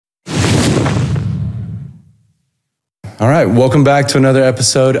All right, welcome back to another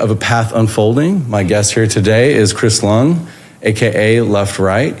episode of A Path Unfolding. My guest here today is Chris Lund, aka Left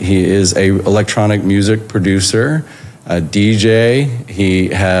Right. He is a electronic music producer, a DJ. He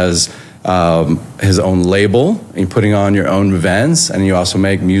has his own label. You're putting on your own events, and you also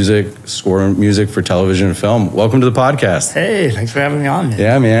make music, score music for television and film. Welcome to the podcast. Hey, thanks for having me on, man.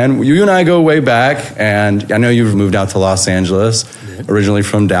 Yeah, man. You and I go way back, and I know you've moved out to Los Angeles, originally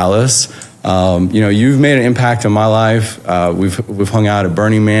from Dallas. You've made an impact in my life. We've hung out at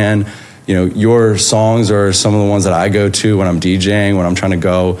Burning Man. Your songs are some of the ones that I go to when I'm DJing, when I'm trying to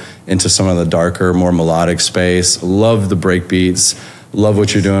go into some of the darker, more melodic space. Love the break beats. Love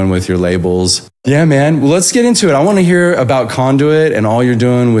what you're doing with your labels. Yeah, man. Well, let's get into it. I want to hear about Conduit and all you're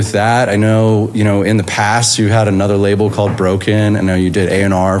doing with that. I know, in the past you had another label called Broken. I know you did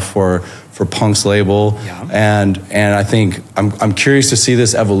A&R for Punk's label. Yeah. And I think I'm curious to see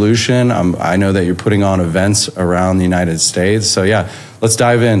this evolution. I know that you're putting on events around the United States. So yeah, let's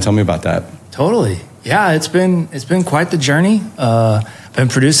dive in. Tell me about that. Totally. Yeah, it's been quite the journey. I've been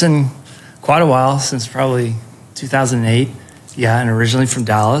producing quite a while, since probably 2008. Yeah, and originally from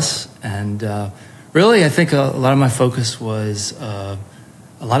Dallas. And really, I think a lot of my focus was a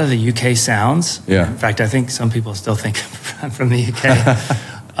lot of the UK sounds. Yeah. In fact, I think some people still think I'm from the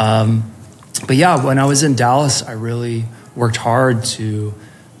UK. But yeah, when I was in Dallas, I really worked hard to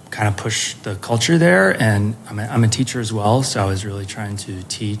kind of push the culture there. And I'm a teacher as well, so I was really trying to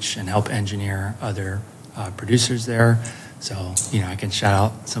teach and help engineer other producers there. So, I can shout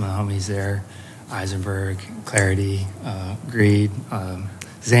out some of the homies there. Eisenberg, Clarity, Brede,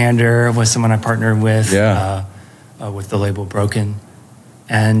 Xander was someone I partnered with, with the label Broken.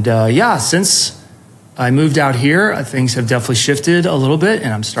 And since I moved out here, things have definitely shifted a little bit,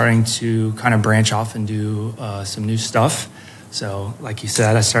 and I'm starting to kind of branch off and do some new stuff. So, like you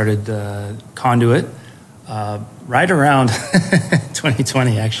said, I started Conduit right around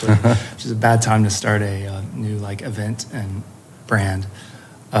 2020, actually, which is a bad time to start a new event and brand.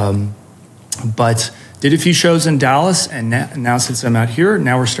 But did a few shows in Dallas, and now since I'm out here,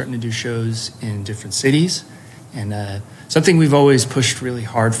 now we're starting to do shows in different cities. And something we've always pushed really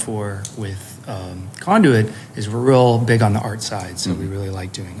hard for with Conduit is we're real big on the art side. So we really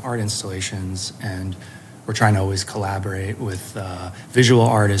like doing art installations, and we're trying to always collaborate with visual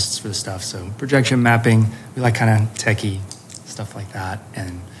artists for the stuff. So projection mapping, we like kind of techie stuff like that.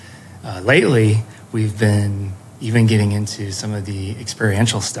 And lately, we've been even getting into some of the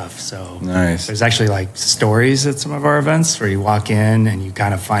experiential stuff. So nice. There's actually stories at some of our events where you walk in and you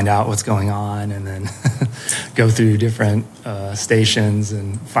kind of find out what's going on, and then go through different stations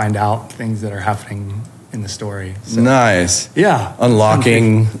and find out things that are happening in the story. So, nice. Yeah.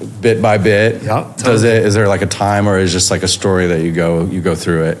 Unlocking bit by bit. Yep. Totally. Is there a time, or is it just a story that you go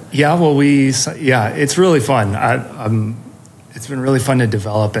through it? Yeah. Well, it's really fun. It's been really fun to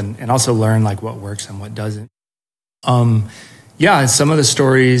develop and also learn what works and what doesn't. Some of the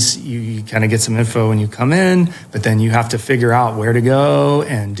stories, you kind of get some info when you come in, but then you have to figure out where to go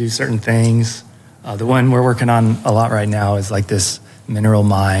and do certain things. The one we're working on a lot right now is this mineral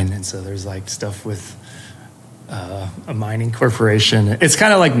mine. And so there's stuff with a mining corporation. It's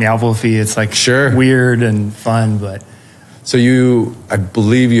kind of like novelty. It's sure. Weird and fun, but... So I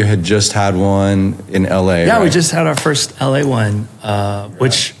believe you had just had one in LA, Yeah, right? we just had our first LA one,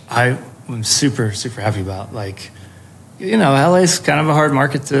 which I'm super, super happy about. LA's kind of a hard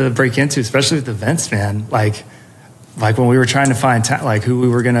market to break into, especially with events, man. Like when we were trying to find who we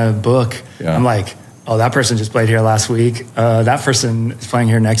were gonna book, yeah. I'm oh, that person just played here last week. That person is playing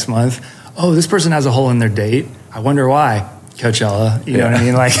here next month. Oh, this person has a hole in their date. I wonder why. Coachella, you know what I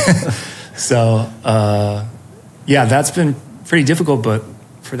mean? So that's been pretty difficult. But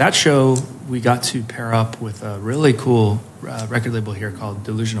for that show, we got to pair up with a really cool record label here called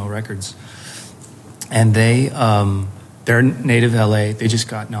Delusional Records, and they're native LA. They just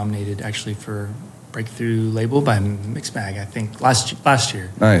got nominated actually for Breakthrough Label by Mixmag, I think last year.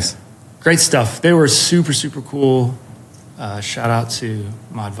 Nice, great stuff. They were super, super cool. Shout out to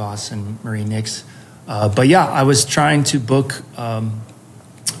Maud Voss and Marie Nix. I was trying to book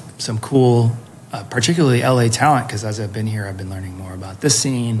some cool, particularly LA talent, because as I've been here, I've been learning more about this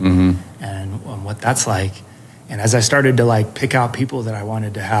scene and what that's like. And as I started to pick out people that I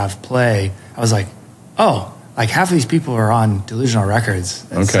wanted to have play, I was half of these people are on Delusional Records.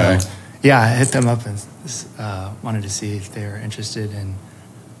 And okay. So, I hit them up and wanted to see if they were interested in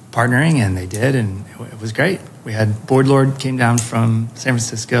partnering, and they did, and it was great. We had Boardlord came down from San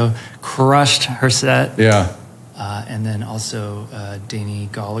Francisco, crushed her set. Yeah. And then also Danny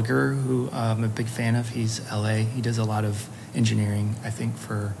Gallagher, who I'm a big fan of. He's LA. He does a lot of engineering, I think,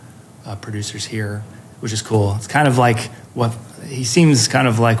 for producers here. which is cool. It's kind of like what he seems kind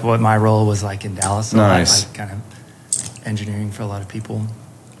of like what my role was like in Dallas. So nice. like kind of engineering for a lot of people.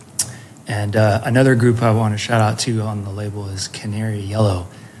 And another group I want to shout out to on the label is Canary Yellow.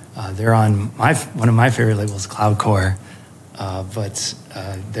 They're on one of my favorite labels, Cloudcore. But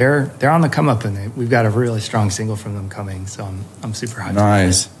they're on the come up, and we've got a really strong single from them coming. So I'm super hyped.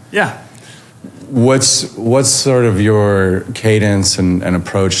 Nice. Yeah. What's sort of your cadence and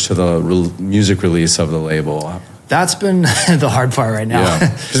approach to the music release of the label? That's been the hard part right now. Yeah.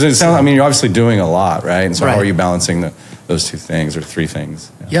 Because it sounds, I mean, you're obviously doing a lot, right? And so right. How are you balancing those two things or three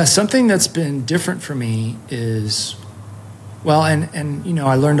things? Yeah, something that's been different for me is, well, and you know,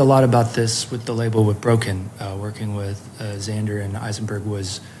 I learned a lot about this with the label with Broken. Working with Xander and Eisenberg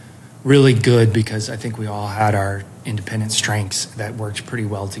was really good because I think we all had our independent strengths that worked pretty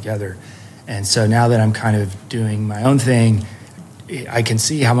well together. And so now that I'm kind of doing my own thing, I can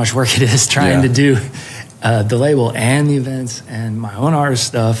see how much work it is trying to do the label and the events and my own artist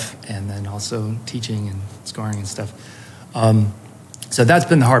stuff, and then also teaching and scoring and stuff. So that's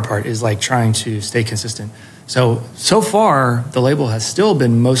been the hard part, is like trying to stay consistent. So far, the label has still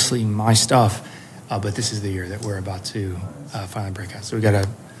been mostly my stuff, but this is the year that we're about to finally break out. So we got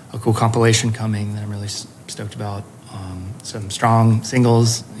a cool compilation coming that I'm really stoked about. Some strong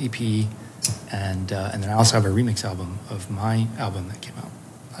singles, EP, and then I also have a remix album of my album that came out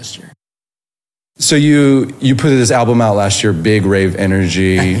last year. So you put this album out last year, Big Rave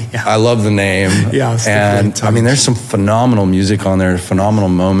Energy. Yeah. I love the name. Yeah, and I mean, there's some phenomenal music on there, phenomenal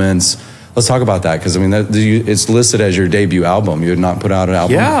moments. Let's talk about that, because I mean, it's listed as your debut album. You had not put out an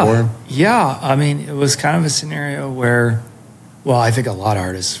album before? Yeah, I mean, it was kind of a scenario where, well, I think a lot of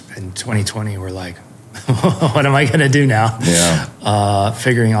artists in 2020 were like, what am I going to do now? Yeah.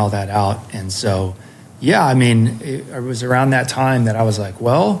 Figuring all that out. And so, yeah, I mean, it was around that time that I was like,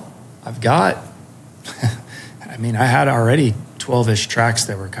 well, I've got, I mean, I had already 12-ish tracks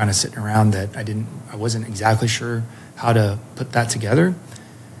that were kind of sitting around that I wasn't exactly sure how to put that together.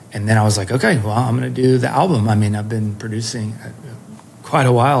 And then I was like, okay, well, I'm going to do the album. I mean, I've been producing quite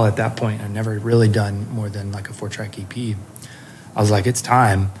a while at that point. I've never really done more than like a 4-track EP. I was like, it's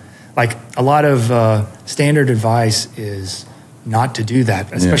time. Like, a lot of standard advice is not to do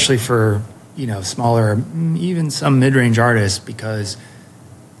that, especially for, you know, smaller, even some mid-range artists, because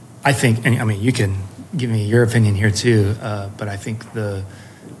I think, and I mean, you can give me your opinion here too, but I think the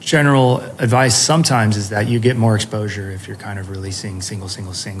general advice sometimes is that you get more exposure if you're kind of releasing single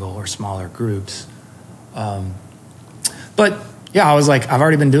or smaller groups. But yeah, I was like, I've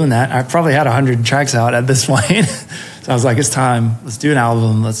already been doing that. I've probably had 100 tracks out at this point. So I was like, it's time. Let's do an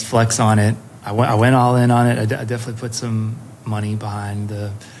album. Let's flex on it. I went all in on it. I definitely put some money behind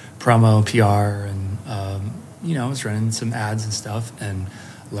the promo, PR, and you know, I was running some ads and stuff, and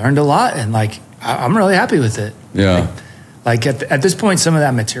learned a lot. And like, I'm really happy with it. Yeah. Like at this point, some of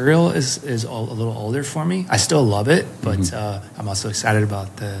that material is a little older for me. I still love it, but I'm also excited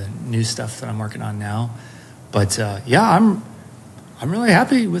about the new stuff that I'm working on now. But yeah, I'm really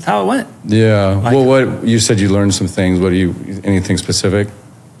happy with how it went. Yeah. Like, well, what you said, you learned some things. What anything specific?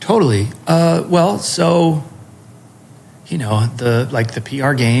 Totally. Well, so you know, the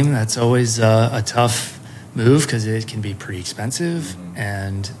PR game, that's always a tough move because it can be pretty expensive,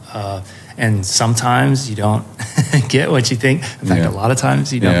 and sometimes you don't get what you think. In fact, a lot of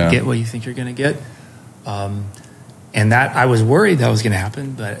times you don't get what you think you're going to get. And that, I was worried that was going to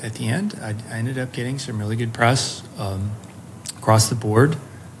happen, but at the end, I ended up getting some really good press across the board.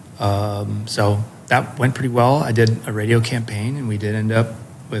 So that went pretty well. I did a radio campaign, and we did end up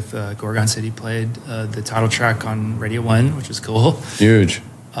with Gorgon City played the title track on Radio 1, which was cool. Huge.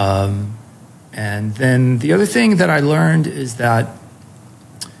 And then the other thing that I learned is that,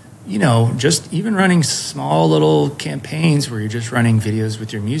 you know, just even running small little campaigns where you're just running videos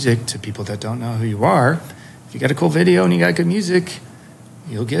with your music to people that don't know who you are, if you got a cool video and you got good music,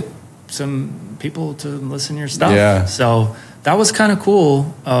 you'll get some people to listen to your stuff. Yeah. So that was kind of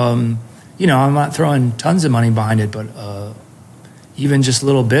cool. You know, I'm not throwing tons of money behind it, but even just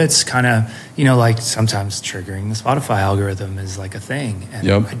little bits kind of, you know, like sometimes triggering the Spotify algorithm is like a thing. And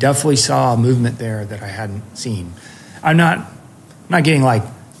I definitely saw a movement there that I hadn't seen. I'm not getting like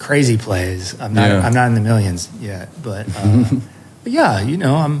crazy plays. I'm not in the millions yet, but yeah, you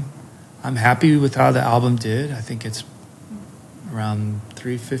know, I'm happy with how the album did. I think it's around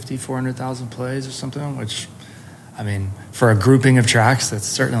 400,000 plays or something, which, I mean, for a grouping of tracks, that's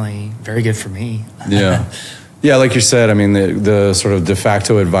certainly very good for me. Yeah. Yeah, like you said, I mean, the sort of de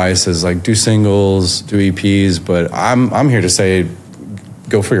facto advice is like do singles, do EPs, but I'm here to say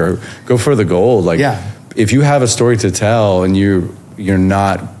go for the gold. Like, if you have a story to tell and you're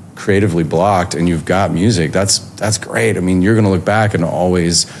not creatively blocked and you've got music, that's great. I mean, you're going to look back and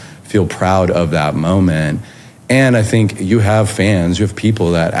always feel proud of that moment. And I think you have fans, you have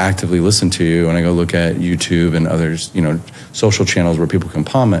people that actively listen to you. And I go look at YouTube and others, social channels where people can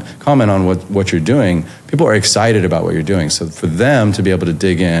comment on what you're doing. People are excited about what you're doing. So for them to be able to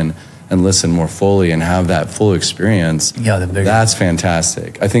dig in and listen more fully and have that full experience, that's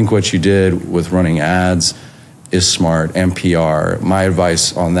fantastic. I think what you did with running ads is smart, and PR. My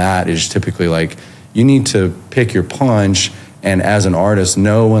advice on that is typically like, you need to pick your punch, and as an artist,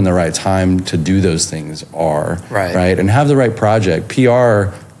 know when the right time to do those things are, right? And have the right project.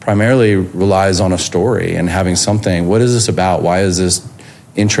 PR primarily relies on a story and having something. What is this about? Why is this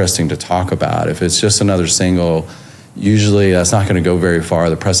interesting to talk about? If it's just another single, usually that's not going to go very far.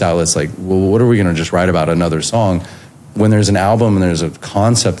 The press outlet's like, well, what are we going to just write about another song? When there's an album and there's a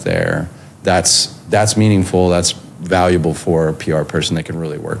concept there, that's meaningful, that's valuable for a PR person that can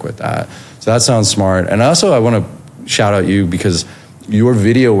really work with that. So that sounds smart. And also I want to shout out you because your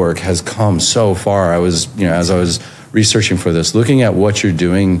video work has come so far. I was, as I was researching for this, looking at what you're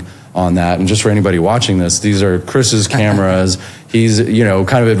doing on that, and just for anybody watching this, these are Chris's cameras. He's,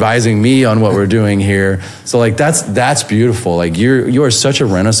 kind of advising me on what we're doing here. So like, that's beautiful. Like you are such a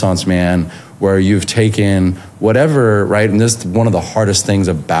Renaissance man where you've taken whatever, right? And this is one of the hardest things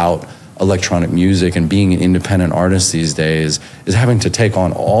about electronic music and being an independent artist these days is having to take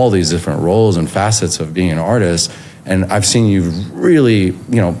on all these different roles and facets of being an artist. And I've seen you really,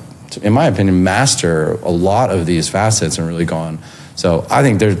 in my opinion, master a lot of these facets and really gone. So I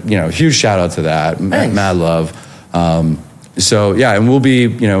think there's, huge shout out to that. Mad love. So yeah, and we'll be,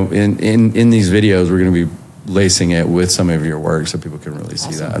 in these videos, we're going to be lacing it with some of your work so people can really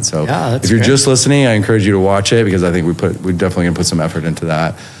see that. So if you're just listening, I encourage you to watch it because I think we're definitely going to put some effort into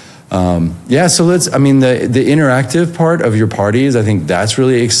that. So the interactive part of your parties, I think that's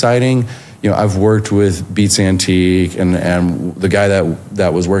really exciting. I've worked with Beats Antique and the guy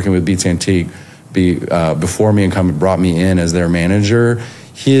that was working with Beats Antique before me and brought me in as their manager.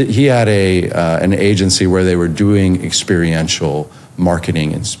 He had an agency where they were doing experiential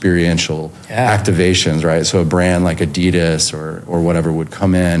marketing and experiential activations, right? So a brand like Adidas or whatever would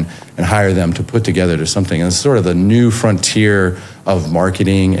come in and hire them to put together to something. And it's sort of the new frontier of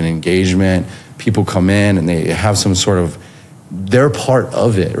marketing and engagement. People come in and they have some sort of, they're part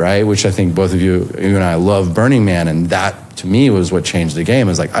of it, right? Which I think both of you and I love Burning Man, and that to me was what changed the game.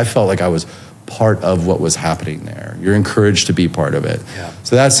 Is like I felt like I was part of what was happening there. You're encouraged to be part of it. Yeah.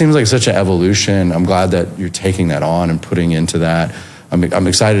 So that seems like such an evolution. I'm glad that you're taking that on and putting into that. I'm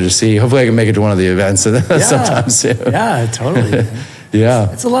excited to see. Hopefully I can make it to one of the events sometime soon. Yeah, totally. Yeah.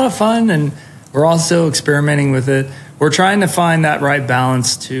 It's a lot of fun, and we're also experimenting with it. We're trying to find that right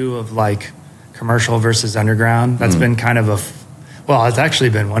balance too of like commercial versus underground. That's been kind of it's actually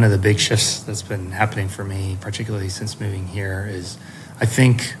been one of the big shifts that's been happening for me, particularly since moving here, is I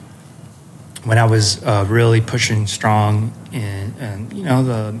think when I was really pushing strong in,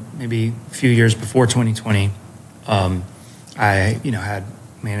 maybe a few years before 2020, I, had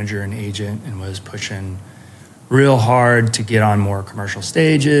manager and agent and was pushing real hard to get on more commercial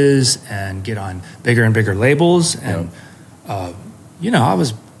stages and get on bigger and bigger labels. And, I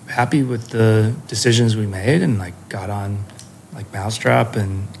was happy with the decisions we made and like got on like Mousetrap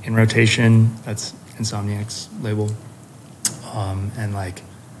and In Rotation, that's Insomniac's label. And like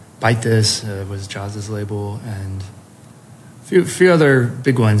Bite This was Jazz's label, and a few other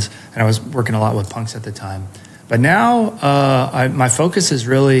big ones. And I was working a lot with punks at the time. But now my focus is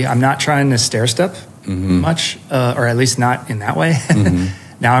really, I'm not trying to stair step much, or at least not in that way.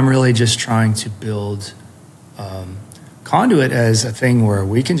 Now I'm really just trying to build Conduit as a thing where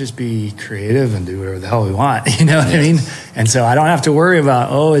we can just be creative and do whatever the hell we want. You know what I mean? And so I don't have to worry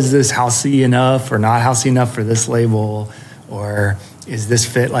about, is this housey enough or not housey enough for this label? Or is this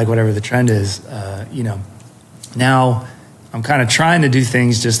fit like whatever the trend is? Now I'm kind of trying to do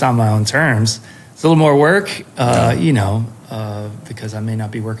things just on my own terms. It's a little more work, because I may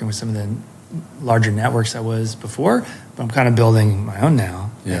not be working with some of the larger networks I was before, but I'm kind of building my own now.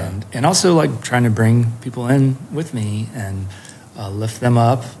 Yeah. And also like trying to bring people in with me and lift them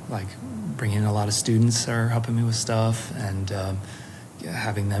up, like bringing in a lot of students that are helping me with stuff and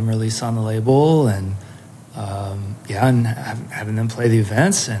having them release on the label and having them play the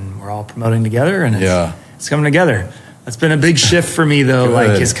events, and we're all promoting together, and it's coming together. That's been a big shift for me, though. Good.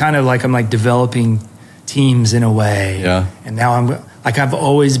 Like it's kind of like I'm like developing teams in a way. Yeah. And now I've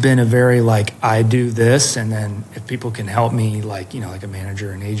always been a very like I do this, and then if people can help me, like like a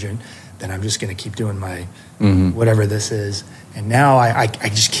manager and agent, then I'm just going to keep doing my whatever this is. And now I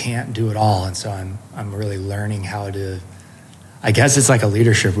just can't do it all, and so I'm really learning how to. I guess it's like a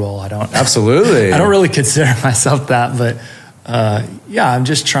leadership role. Absolutely. I don't really consider myself that, but I'm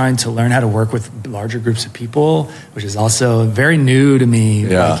just trying to learn how to work with larger groups of people, which is also very new to me.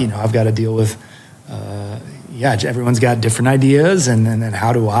 Yeah. Like, I've got to deal with, everyone's got different ideas, and then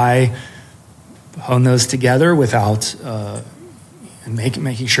how do I hone those together without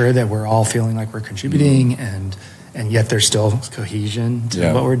making sure that we're all feeling like we're contributing, and yet there's still cohesion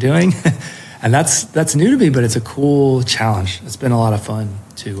to what we're doing. And that's new to me, but it's a cool challenge. It's been a lot of fun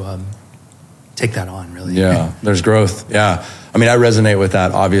to take that on, really. Yeah, there's growth. Yeah. I mean, I resonate with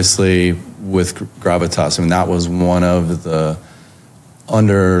that, obviously, with Gravitas. I mean, that was one of the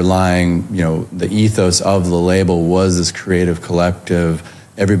underlying, the ethos of the label was this creative collective.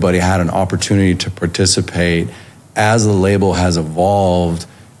 Everybody had an opportunity to participate. As the label has evolved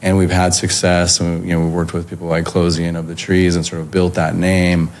and we've had success, and we worked with people like Closian of the Trees and sort of built that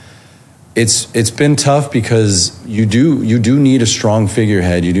name. It's been tough because you do need a strong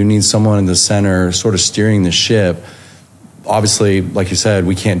figurehead. You do need someone in the center sort of steering the ship. Obviously, like you said,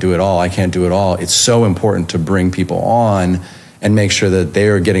 we can't do it all. I can't do it all. It's so important to bring people on and make sure that they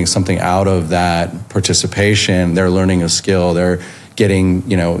are getting something out of that participation. They're learning a skill. They're getting,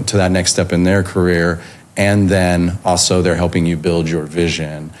 to that next step in their career. And then also they're helping you build your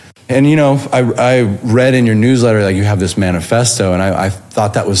vision. And, I read in your newsletter, like, you have this manifesto, and I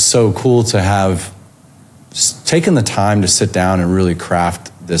thought that was so cool to have taken the time to sit down and really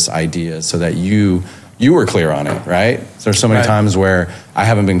craft this idea so that you were clear on it, right? So there's so many times where I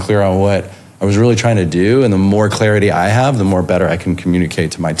haven't been clear on what I was really trying to do, and the more clarity I have, the more better I can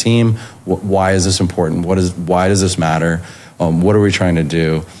communicate to my team. Why is this important? Why does this matter? What are we trying to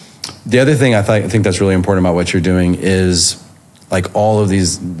do? The other thing I think that's really important about what you're doing is, like, all of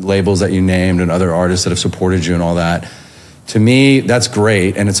these labels that you named and other artists that have supported you and all that. To me, that's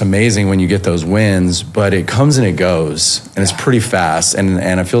great, and it's amazing when you get those wins, but it comes and it goes, and it's pretty fast, and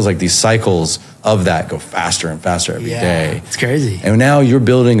it feels like these cycles of that go faster and faster every day. It's crazy. And now you're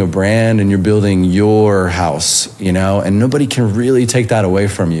building a brand and you're building your house, and nobody can really take that away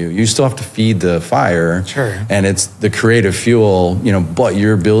from you. You still have to feed the fire. Sure. And it's the creative fuel, but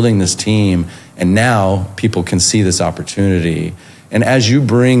you're building this team, and now people can see this opportunity. And as you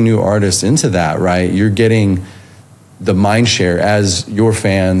bring new artists into that, right, you're getting the mind share as your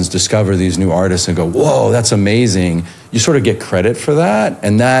fans discover these new artists and go, whoa, that's amazing. You sort of get credit for that,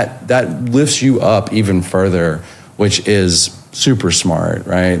 and that lifts you up even further, which is super smart,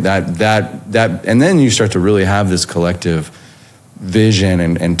 right? That and then you start to really have this collective vision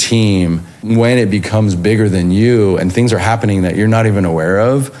and team. When it becomes bigger than you and things are happening that you're not even aware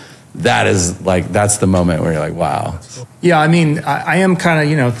of, that's the moment where you're like, wow. Yeah, I mean, I am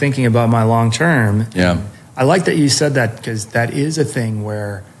kind of, thinking about my long term. Yeah. I like that you said that, because that is a thing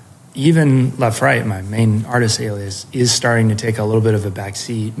where even Left Right, my main artist alias, is starting to take a little bit of a back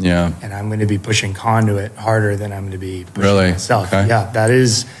seat. Yeah. And I'm going to be pushing Conduit harder than I'm going to be pushing myself. Okay. Yeah, that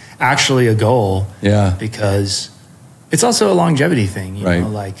is actually a goal. Yeah. Because it's also a longevity thing. You right. know,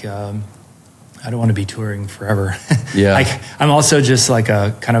 like, I don't want to be touring forever. Yeah. I'm also just like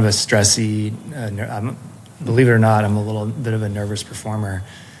a kind of a stressy, believe it or not, I'm a little bit of a nervous performer.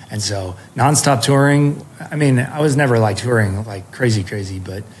 And so nonstop touring, I mean, I was never like touring like crazy,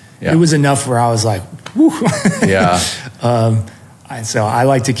 but it was enough where I was like, whew. Yeah. So I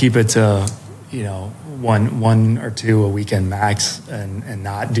like to keep it to, one or two a weekend max, and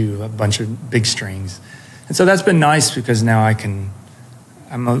not do a bunch of big strings. And so that's been nice, because now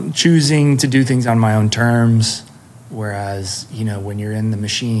I'm choosing to do things on my own terms. Whereas, when you're in the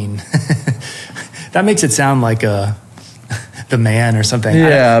machine, that makes it sound like the man or something.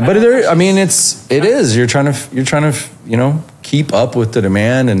 Yeah, but it is. You're trying to keep up with the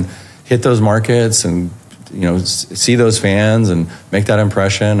demand and hit those markets and see those fans and make that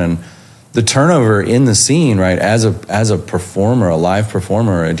impression. And the turnover in the scene, right? As a performer, a live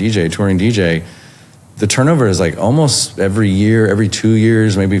performer, a DJ, touring DJ, the turnover is like almost every year, every 2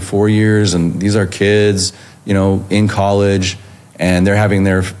 years, maybe 4 years, and these are kids, in college. And they're having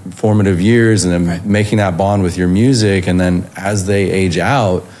their formative years and then making that bond with your music. And then as they age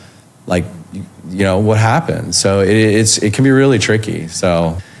out, like, what happens? So it can be really tricky.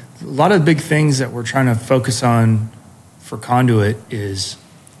 So a lot of big things that we're trying to focus on for Conduit is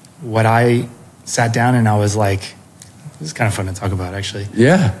what I sat down and I was like, this is kind of fun to talk about, actually.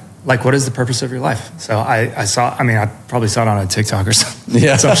 Yeah. Like, what is the purpose of your life? So I probably saw it on a TikTok or something.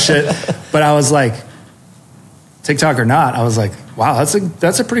 Yeah. Some shit. But I was like, TikTok or not, I was like, wow,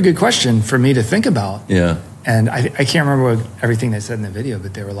 that's a pretty good question for me to think about. Yeah. And I can't remember everything they said in the video,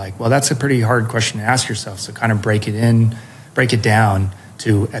 but they were like, well, that's a pretty hard question to ask yourself. So kind of break it down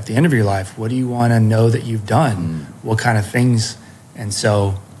to at the end of your life, what do you want to know that you've done? What kind of things? And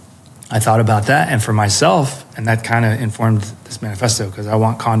so I thought about that, and for myself, and that kind of informed this manifesto, because I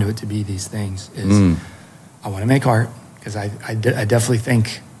want Conduit to be these things, is I want to make art, because I definitely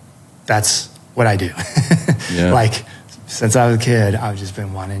think that's what I do. Yeah. Like, since I was a kid, I've just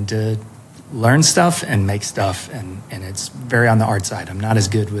been wanting to learn stuff and make stuff, and it's very on the art side. I'm not as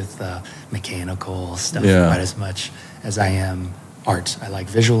good with mechanical stuff quite as much as I am art. I like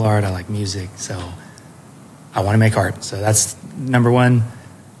visual art, I like music, so I want to make art. So that's number one.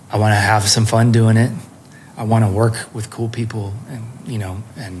 I want to have some fun doing it. I want to work with cool people, and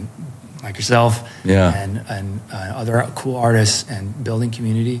and like yourself, and other cool artists, and building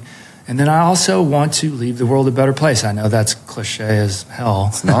community. And then I also want to leave the world a better place. I know that's cliche as hell.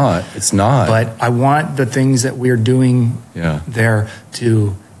 It's not. It's not. But I want the things that we're doing there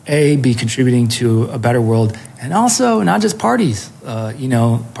to be contributing to a better world, and also not just parties.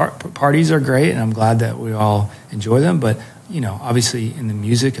 Parties are great, and I'm glad that we all enjoy them. But obviously, in the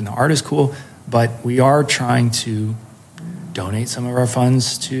music and the art is cool. But we are trying to donate some of our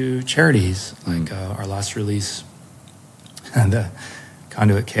funds to charities, like our last release, the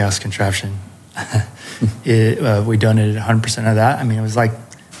Conduit Chaos Contraption. We donated 100% of that. I mean, it was like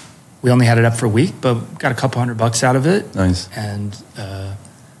we only had it up for a week, but got a couple $100 out of it. Nice. And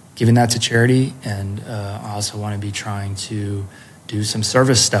giving that to charity. And I also want to be trying to do some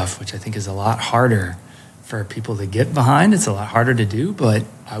service stuff, which I think is a lot harder for people to get behind. It's a lot harder to do, but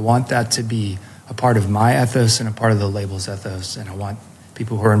I want that to be a part of my ethos and a part of the label's ethos. And I want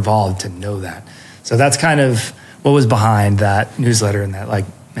people who are involved to know that. So that's kind of what was behind that newsletter and that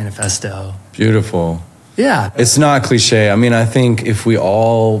manifesto. Beautiful. Yeah. It's not cliche. I mean, I think if we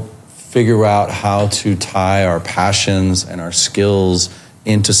all figure out how to tie our passions and our skills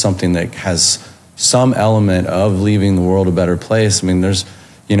into something that has some element of leaving the world a better place. I mean, there's,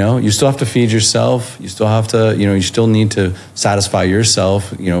 you still have to feed yourself. You still have to, you still need to satisfy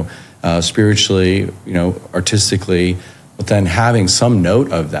yourself, spiritually, artistically. But then having some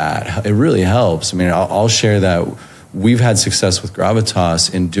note of that, it really helps. I mean, I'll share that we've had success with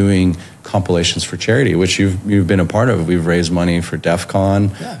Gravitas in doing compilations for charity, which you've been a part of. We've raised money for DEF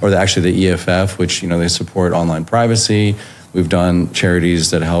CON, or actually the EFF, which, they support online privacy. We've done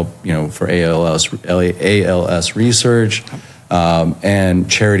charities that help, for ALS research, and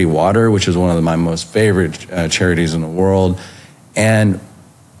Charity Water, which is one of my most favorite charities in the world. And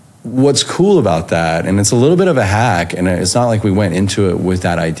what's cool about that, and it's a little bit of a hack, and it's not like we went into it with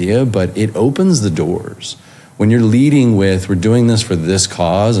that idea, but it opens the doors. When you're leading with, we're doing this for this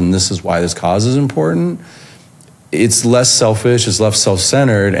cause, and this is why this cause is important, it's less selfish, it's less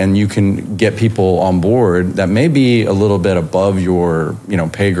self-centered, and you can get people on board that may be a little bit above your,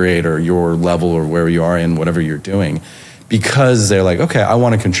 pay grade or your level or where you are in whatever you're doing, because they're like, okay, I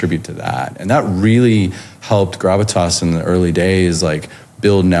want to contribute to that. And that really helped Gravitas in the early days,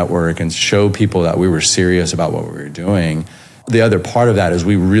 build network and show people that we were serious about what we were doing. The other part of that is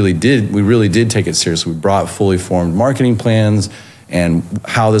we really did take it seriously. We brought fully formed marketing plans and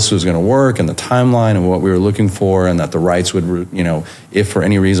how this was going to work and the timeline and what we were looking for, and that the rights would, if for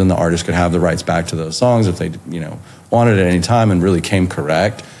any reason the artist could have the rights back to those songs if they, wanted it at any time, and really came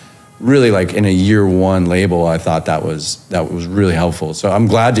correct. Really, in a year one label, I thought that was really helpful. So I'm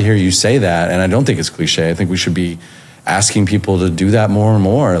glad to hear you say that, and I don't think it's cliche. I think we should be asking people to do that more and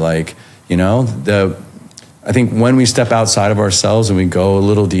more. I think when we step outside of ourselves and we go a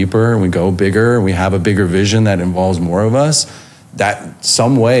little deeper and we go bigger and we have a bigger vision that involves more of us, that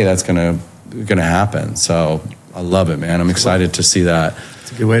some way that's gonna happen. So I love it, man. I'm excited to see that.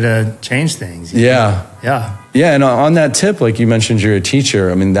 It's a good way to change things. Yeah. And on that tip, like you mentioned, you're a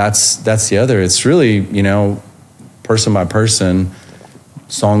teacher. I mean, that's the other. It's really, person by person,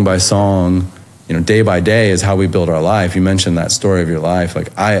 song by song, day by day is how we build our life. You mentioned that story of your life.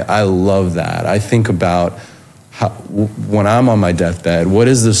 I love that. I think about when I'm on my deathbed, what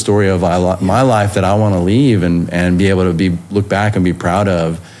is the story of my life that I want to leave and be able to look back and be proud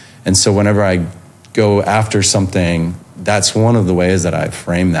of. And so whenever I go after something, that's one of the ways that I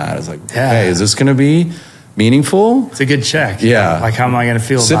frame that. It's okay, is this going to be meaningful? It's a good check. Yeah. How am I going to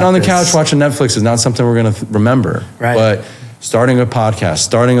feel Sitting about on the this? couch watching Netflix is not something we're going to remember. Right. But starting a podcast,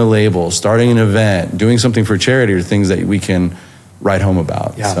 starting a label, starting an event, doing something for charity are things that we can write home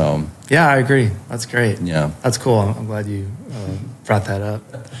about. Yeah. So, yeah, I agree. That's great. Yeah. That's cool. I'm glad you brought that up.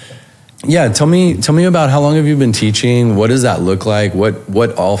 Yeah, tell me about how long have you been teaching? What does that look like?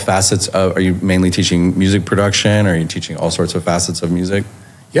 What all facets of, are you mainly teaching music production? Or are you teaching all sorts of facets of music?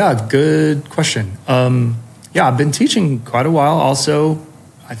 Yeah, good question. I've been teaching quite a while. Also,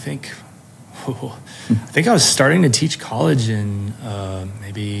 I think think I was starting to teach college in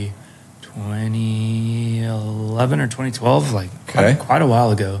maybe 2011 or 2012, like quite a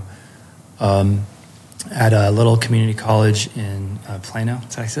while ago, at a little community college in Plano,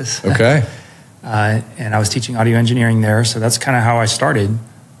 Texas. Okay. And I was teaching audio engineering there, so that's kind of how I started.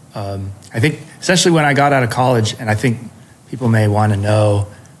 I think essentially when I got out of college, and I think people may want to know,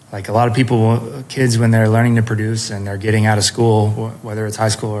 like a lot of people, kids, when they're learning to produce and they're getting out of school, whether it's high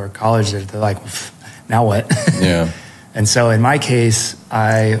school or college, they're like, now what? Yeah. And so in my case,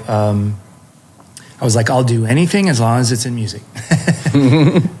 I was like, I'll do anything as long as it's in music.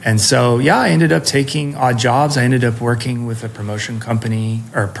 And so, yeah, I ended up taking odd jobs. I ended up working with a promotion company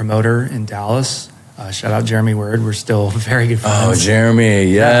or promoter in Dallas. Shout out Jeremy Word. We're still very good friends. Oh, Jeremy,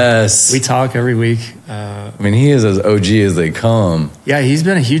 yes. We talk every week. I mean, he is as OG as they come. Yeah, he's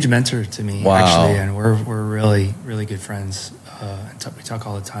been a huge mentor to me, wow. actually, and we're really, really good friends. We talk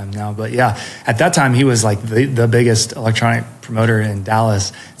all the time now. But yeah, at that time, he was like the biggest electronic promoter in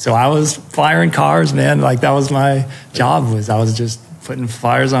Dallas. So I was flyering cars, man. Like that was my job. I was just putting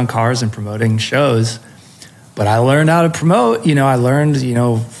flyers on cars and promoting shows. But I learned how to promote. I learned,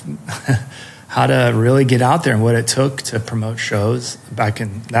 how to really get out there and what it took to promote shows back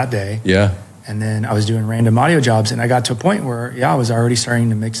in that day. Yeah. And then I was doing random audio jobs, and I got to a point where, I was already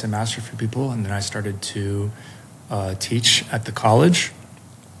starting to mix and master for people, and then I started to teach at the college.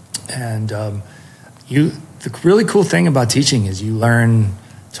 And the really cool thing about teaching is you learn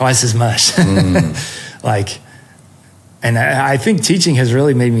twice as much. And I think teaching has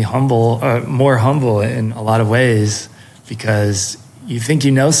really made me more humble in a lot of ways, because you think you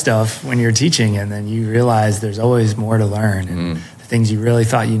know stuff when you're teaching, and then you realize there's always more to learn, and the things you really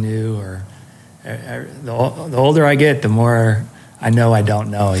thought you knew, or the older I get, the more I know I don't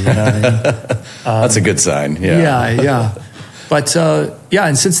know. You know what I mean? That's a good sign. Yeah. But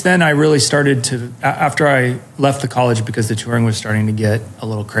and since then I really started to, after I left the college, because the touring was starting to get a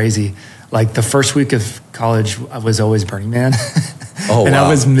little crazy. Like the first week of college, I was always Burning Man. Oh, and wow. I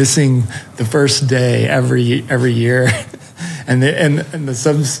was missing the first day every year. And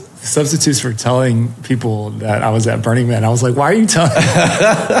the substitutes were telling people that I was at Burning Man. I was like, why are you telling me?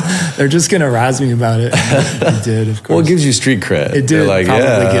 They're just going to razz me about it. And they did, of course. Well, it gives you street cred. It did like,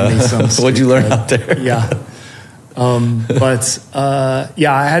 probably give me some street What'd you learn cred. out there? Yeah.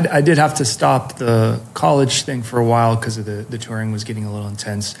 I did have to stop the college thing for a while because of the touring was getting a little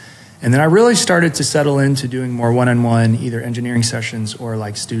intense. And then I really started to settle into doing more one-on-one, either engineering sessions or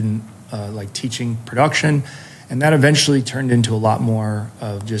like student, like teaching production. And that eventually turned into a lot more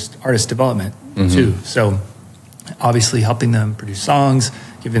of just artist development too. So obviously helping them produce songs,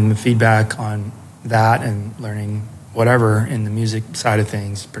 giving them feedback on that, and learning whatever in the music side of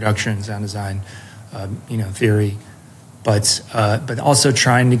things, production, sound design, theory. But also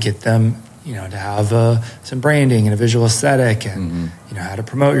trying to get them, to have some branding and a visual aesthetic, and how to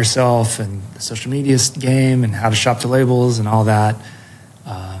promote yourself, and the social media game, and how to shop to labels and all that.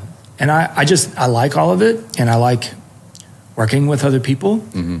 And I like all of it, and I like working with other people.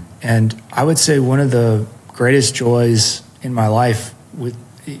 And I would say one of the greatest joys in my life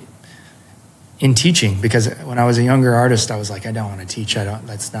in teaching, because when I was a younger artist, I was like, I don't want to teach. I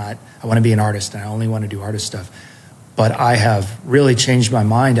want to be an artist, and I only want to do artist stuff. But I have really changed my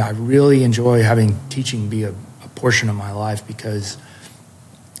mind. I really enjoy having teaching be a portion of my life, because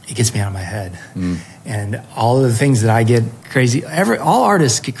it gets me out of my head. And all of the things that I get crazy, all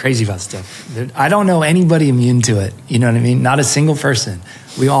artists get crazy about stuff. I don't know anybody immune to it. You know what I mean? Not a single person.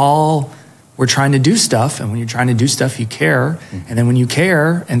 We're trying to do stuff, and when you're trying to do stuff, you care. And then when you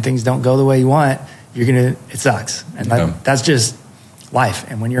care and things don't go the way you want, it sucks. And that's just life.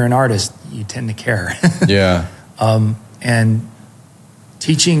 And when you're an artist, you tend to care. Yeah. And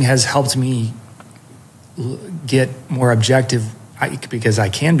teaching has helped me get more objective, because I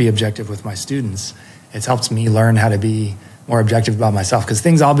can be objective with my students. It's helped me learn how to be more objective about myself, because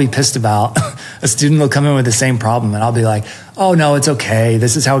things I'll be pissed about, a student will come in with the same problem, and I'll be like, oh no, it's okay,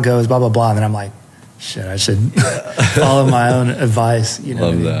 this is how it goes, blah, blah, blah. And then I'm like, shit, I should follow my own advice.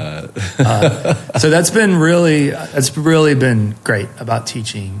 Love that. So that's really been great about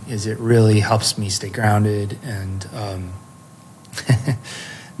teaching, is it really helps me stay grounded and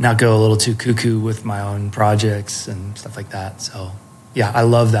not go a little too cuckoo with my own projects and stuff like that. So yeah, I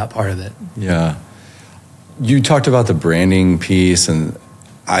love that part of it. Yeah. You talked about the branding piece, and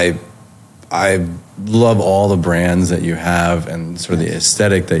I love all the brands that you have and sort of the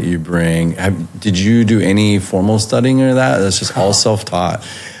aesthetic that you bring. Did you do any formal studying or that? That's just all self-taught.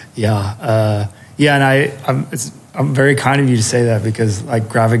 Yeah. And I'm very kind of you to say that, because like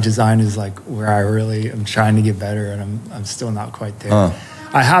graphic design is like where I really am trying to get better, and I'm still not quite there.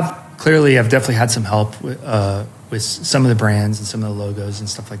 I have clearly I've definitely had some help with some of the brands and some of the logos and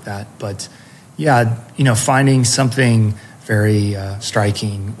stuff like that. But yeah, finding something very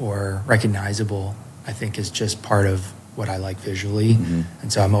striking or recognizable, I think, is just part of what I like visually.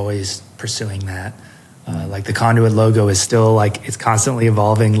 And so I'm always pursuing that. Like the Conduit logo is still it's constantly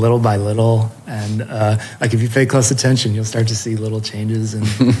evolving little by little. And if you pay close attention, you'll start to see little changes. And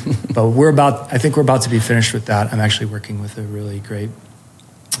but I think we're about to be finished with that. I'm actually working with a really great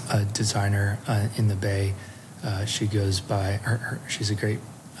designer in the Bay. She goes by, she's a great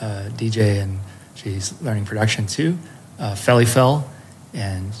DJ, and she's learning production too. Felly Fell,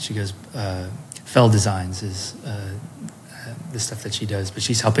 and she goes, Fell Designs is the stuff that she does, but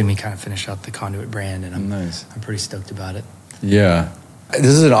she's helping me kind of finish out the Conduit brand, and I'm pretty stoked about it. Yeah. This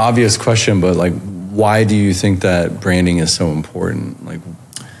is an obvious question, but why do you think that branding is so important?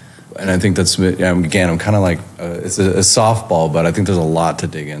 And I think that's, again, I'm kind of it's a softball, but I think there's a lot to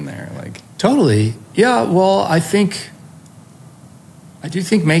dig in there. Totally. Yeah. Well, I do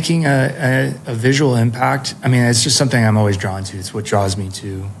think making a visual impact, it's just something I'm always drawn to. It's what draws me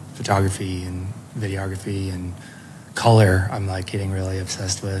to photography and videography and color. I'm getting really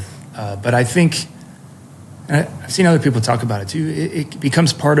obsessed with. But I think, and I've seen other people talk about it too, it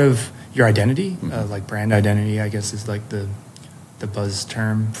becomes part of your identity, brand identity, I guess is the buzz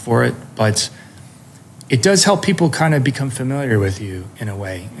term for it. But it does help people kind of become familiar with you in a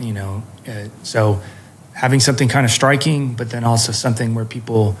way, so having something kind of striking, but then also something where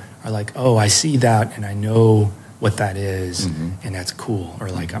people are like, oh, I see that and I know what that is, and that's cool. Or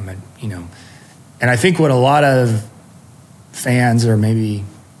and I think what a lot of fans or maybe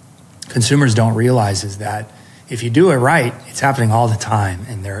consumers don't realize is that if you do it right, it's happening all the time,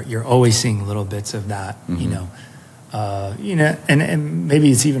 and you're always seeing little bits of that, and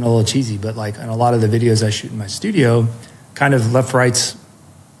maybe it's even a little cheesy, but on a lot of the videos I shoot in my studio, kind of Left Right's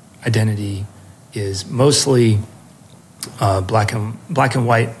identity is mostly black and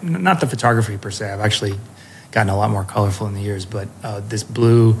white. Not the photography per se. I've actually gotten a lot more colorful in the years, but this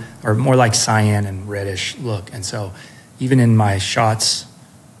blue, or more like cyan and reddish look. And so even in my shots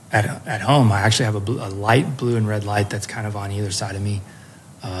at home, I actually have a light blue and red light that's kind of on either side of me.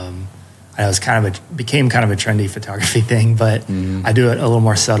 I know it's became kind of a trendy photography thing, but I do it a little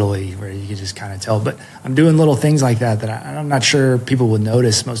more subtly where you can just kind of tell. But I'm doing little things like that I'm not sure people would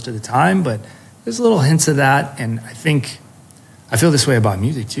notice most of the time, but there's little hints of that. And I feel this way about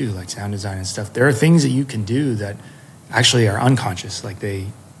music too, like sound design and stuff. There are things that you can do that actually are unconscious.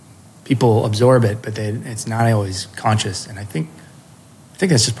 People absorb it, but it's not always conscious. And I think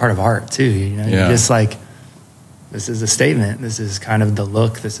that's just part of art too. You're just this is a statement. This is kind of the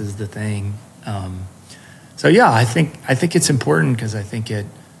look. This is the thing. So yeah, I think it's important because I think it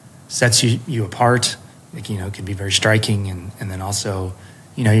sets you apart. It can be very striking, and then also,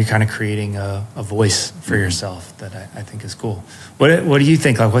 you're kind of creating a voice for yourself that I think is cool. What do you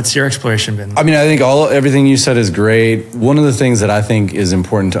think? What's your exploration been? I think everything you said is great. One of the things that I think is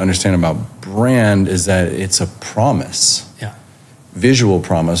important to understand about brand is that it's a promise. Yeah. Visual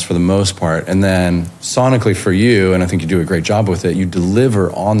promise for the most part, and then sonically for you, and I think you do a great job with it, you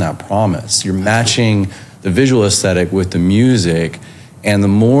deliver on that promise. You're matching the visual aesthetic with the music, and the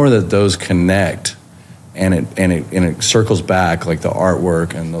more that those connect, and it circles back, like the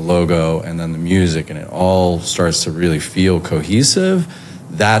artwork and the logo and then the music, and it all starts to really feel cohesive,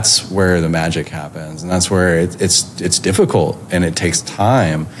 that's where the magic happens. And that's where it's difficult, and it takes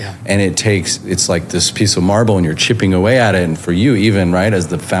time. Yeah. And it's like this piece of marble, and you're chipping away at it. And for you, even, right, as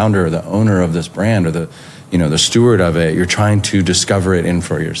the founder or the owner of this brand, or the steward of it, you're trying to discover it in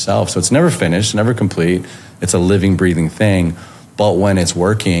for yourself. So it's never finished, never complete. It's a living, breathing thing. But when it's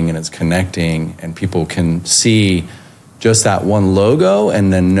working and it's connecting and people can see just that one logo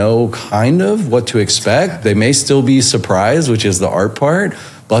and then know kind of what to expect, they may still be surprised, which is the art part,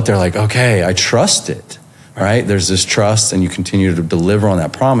 but they're like, okay, I trust it, right? There's this trust, and you continue to deliver on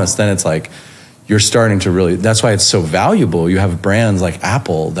that promise. Then it's like you're starting to really, that's why it's so valuable. You have brands like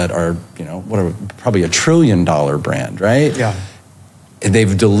Apple that are, probably $1 trillion brand, right? Yeah.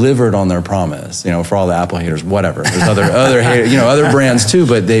 They've delivered on their promise, for all the Apple haters, whatever. There's other other brands too,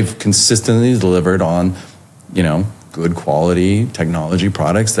 but they've consistently delivered on, good quality technology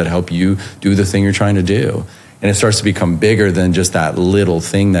products that help you do the thing you're trying to do. And it starts to become bigger than just that little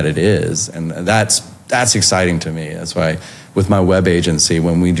thing that it is. And that's exciting to me. That's why with my web agency,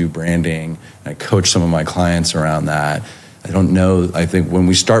 when we do branding, I coach some of my clients around that. I think when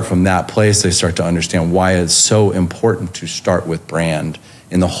we start from that place, they start to understand why it's so important to start with brand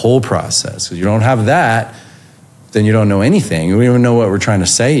in the whole process. Because you don't have that, then you don't know anything. You don't even know what we're trying to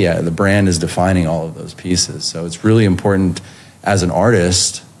say yet. The brand is defining all of those pieces. So it's really important as an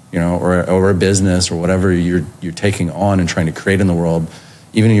artist or a business or whatever you're taking on and trying to create in the world,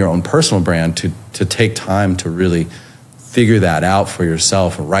 even in your own personal brand, to take time to really figure that out for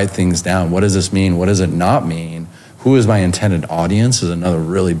yourself and write things down. What does this mean? What does it not mean? Who is my intended audience is another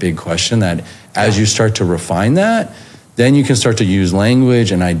really big question that as you start to refine that, then you can start to use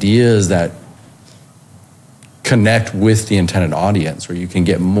language and ideas that connect with the intended audience, where you can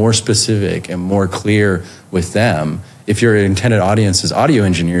get more specific and more clear with them. If your intended audience is audio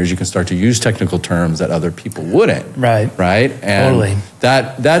engineers, you can start to use technical terms that other people wouldn't. Right. Right? And totally.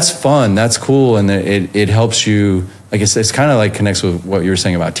 That's fun. That's cool. And it helps you, like it's kind of like connects with what you were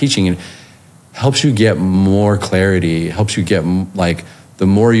saying about teaching. It helps you get more clarity. It helps you get like, the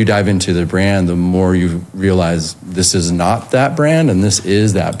more you dive into the brand, the more you realize this is not that brand and this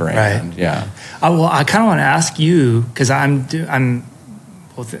is that brand. Right. Yeah. Well, I kind of want to ask you, because I'm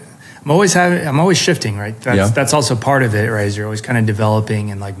always shifting, right? That's also part of it, right? Is you're always kind of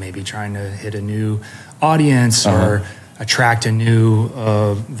developing and like maybe trying to hit a new audience or attract a new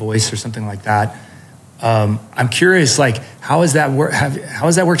voice or something like that. I'm curious, like, how has that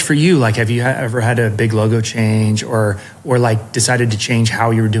worked for you? Like, have you ever had a big logo change or like decided to change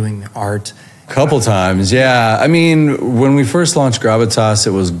how you were doing the art? Couple times, yeah. I mean, when we first launched Gravitas, it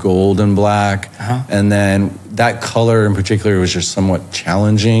was gold and black. And then that color in particular was just somewhat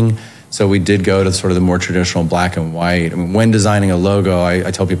challenging. So we did go to sort of the more traditional black and white. I mean, when designing a logo,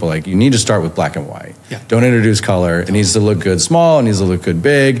 I tell people, like, you need to start with black and white. Yeah. Don't introduce color. It needs to look good small. It needs to look good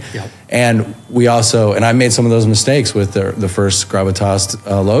big. Yep. And we also, and I made some of those mistakes with the first Gravitas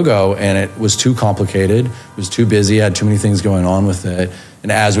logo, and it was too complicated. It was too busy. Had too many things going on with it.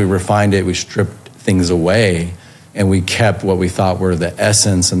 And as we refined it, we stripped things away, and we kept what we thought were the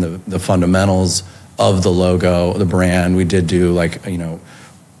essence and the fundamentals of the logo, the brand. We did do, like,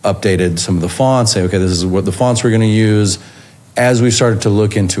 updated some of the fonts, say, okay, this is what the fonts we're going to use. As we started to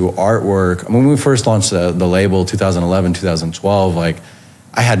look into artwork, when we first launched the label 2011, 2012, like,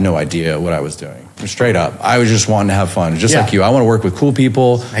 I had no idea what I was doing. Straight up. I was just wanting to have fun. Just like you. I want to work with cool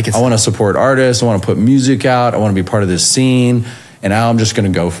people. I want to support artists. I want to put music out. I want to be part of this scene. And now I'm just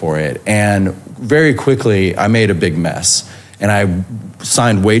going to go for it. And very quickly, I made a big mess. And I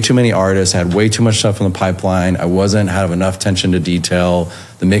signed way too many artists, had way too much stuff in the pipeline. I wasn't having enough attention to detail.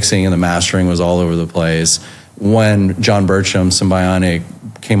 The mixing and the mastering was all over the place. When John Burcham, Symbionic,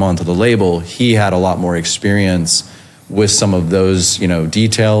 came onto the label, he had a lot more experience with some of those,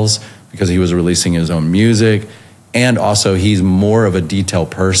 details, because he was releasing his own music. And also, he's more of a detail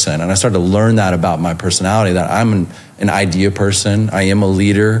person. And I started to learn that about my personality, that I'm an idea person. I am a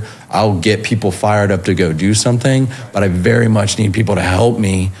leader. I'll get people fired up to go do something, but I very much need people to help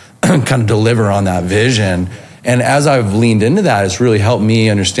me kind of deliver on that vision. And as I've leaned into that, it's really helped me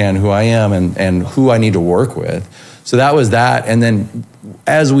understand who I am and who I need to work with. So that was that. And then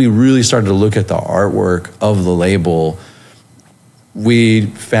as we really started to look at the artwork of the label, we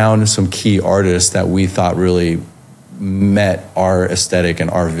found some key artists that we thought really met our aesthetic and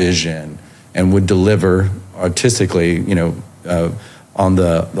our vision and would deliver artistically, on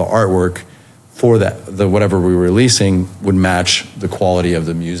the artwork for the whatever we were releasing would match the quality of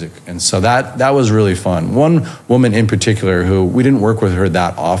the music. And so that was really fun. One woman in particular who we didn't work with her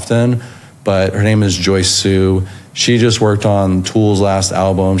that often, but her name is Joyce Sue. She just worked on Tool's last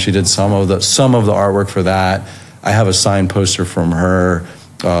album. She did some of the artwork for that. I have a signed poster from her,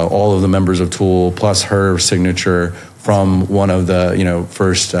 all of the members of Tool, plus her signature from one of the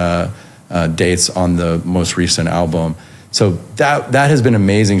first dates on the most recent album. So that has been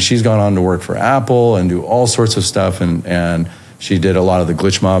amazing. She's gone on to work for Apple and do all sorts of stuff, and she did a lot of the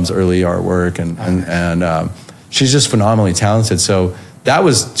Glitch Mob's early artwork, and she's just phenomenally talented. So that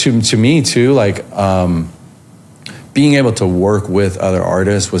was to me too, like being able to work with other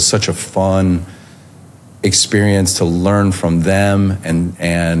artists was such a fun experience to learn from them,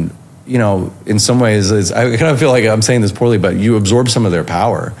 and in some ways, I kind of feel like I'm saying this poorly, but you absorb some of their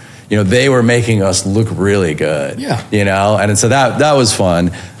power. They were making us look really good. Yeah. And so that was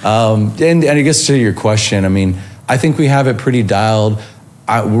fun. And I guess to your question, I mean, I think we have it pretty dialed.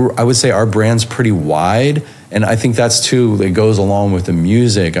 I would say our brand's pretty wide, and I think that's too, it goes along with the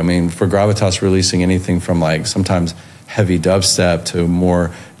music. I mean, for Gravitas, releasing anything from like sometimes heavy dubstep to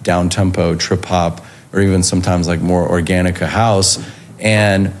more down-tempo trip hop, or even sometimes like more organica house.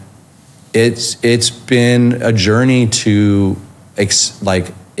 And it's been a journey to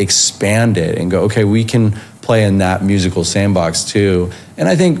expand it and go, okay, we can play in that musical sandbox too. And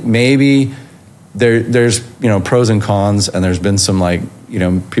I think maybe there's pros and cons, and there's been some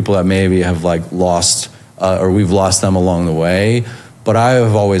people that maybe have lost or we've lost them along the way. But I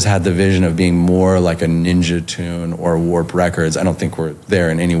have always had the vision of being more like a Ninja Tune or Warp Records. I don't think we're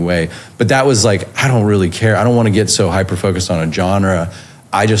there in any way. But that was like, I don't really care. I don't want to get so hyper-focused on a genre.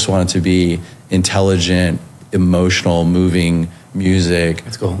 I just want it to be intelligent, emotional, moving music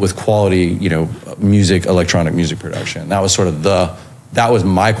with quality, music, electronic music production. That was sort of that was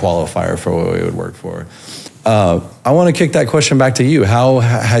my qualifier for what we would work for. I want to kick that question back to you. How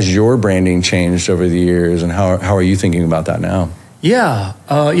has your branding changed over the years, and how are you thinking about that now? Yeah,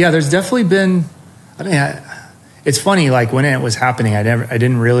 there's definitely been, it's funny, like when it was happening, I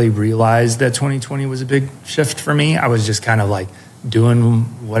didn't really realize that 2020 was a big shift for me. I was just kind of like doing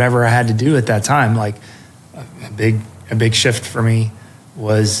whatever I had to do at that time. Like a big shift for me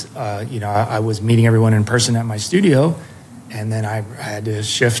was, I was meeting everyone in person at my studio, and then I had to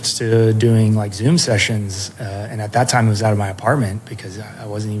shift to doing like Zoom sessions. And at that time it was out of my apartment because I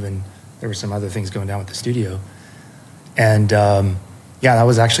wasn't even, there were some other things going down with the studio. And that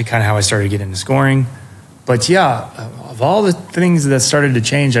was actually kind of how I started getting into scoring. But of all the things that started to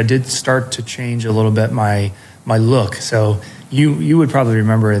change, I did start to change a little bit my look. So you would probably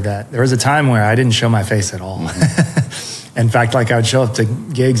remember that there was a time where I didn't show my face at all. Mm-hmm. In fact, like I would show up to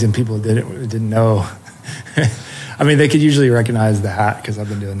gigs and people didn't know. I mean, they could usually recognize the hat because I've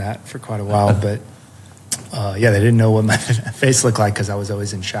been doing that for quite a while. But they didn't know what my face looked like because I was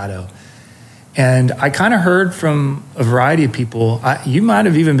always in shadow. And I kind of heard from a variety of people, you might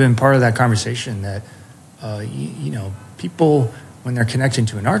have even been part of that conversation, that, people, when they're connecting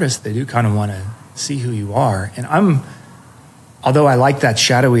to an artist, they do kind of want to see who you are. And although I like that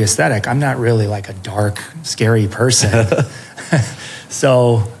shadowy aesthetic, I'm not really like a dark, scary person.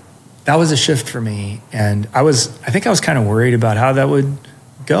 So that was a shift for me. And I think I was kind of worried about how that would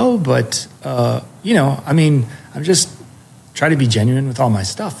go. But, I'm just try to be genuine with all my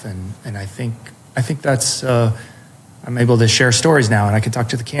stuff, and I think that's I'm able to share stories now, and I can talk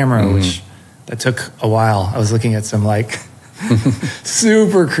to the camera, which that took a while. I was looking at some like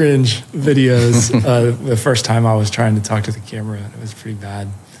super cringe videos the first time I was trying to talk to the camera. It was pretty bad,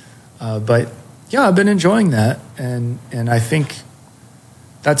 but I've been enjoying that, and I think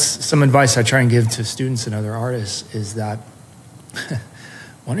that's some advice I try and give to students and other artists is that.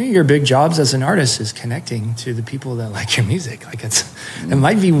 One of your big jobs as an artist is connecting to the people that like your music. Like it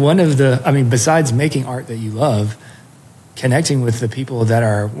might be one of besides making art that you love, connecting with the people that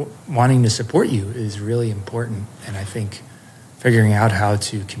are wanting to support you is really important. And I think figuring out how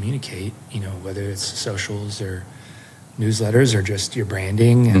to communicate, whether it's socials or newsletters or just your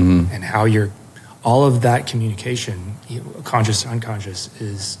branding and how all of that communication, conscious, unconscious,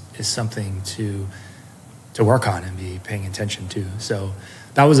 is something to work on and be paying attention to. So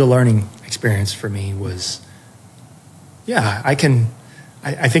that was a learning experience for me. I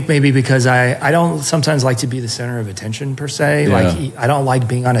think maybe because I don't sometimes like to be the center of attention per se. Yeah. Like I don't like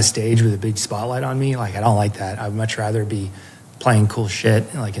being on a stage with a big spotlight on me. Like I don't like that. I'd much rather be playing cool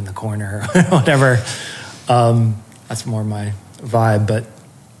shit like in the corner or whatever. That's more my vibe. But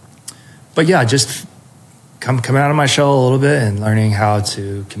just coming out of my shell a little bit and learning how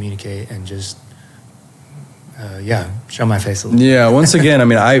to communicate and just show my face a little bit. Yeah, once again,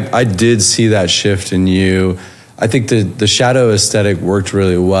 I did see that shift in you. I think the shadow aesthetic worked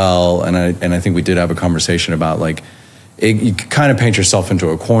really well, and I think we did have a conversation about like you kind of paint yourself into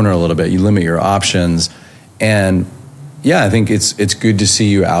a corner a little bit. You limit your options, and I think it's good to see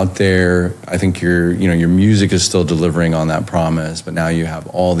you out there. I think your music is still delivering on that promise, but now you have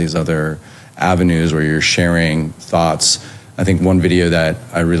all these other avenues where you're sharing thoughts. I think one video that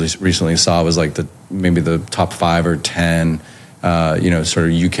I really recently saw was like maybe the top 5 or 10, sort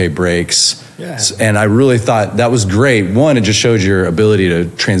of UK breaks. Yeah. And I really thought that was great. One, it just showed your ability to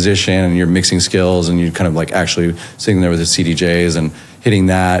transition and your mixing skills, and you kind of like actually sitting there with the CDJs and hitting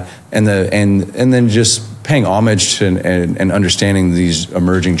that, and then just paying homage to and understanding these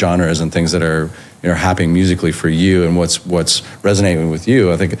emerging genres and things that are happening musically for you and what's resonating with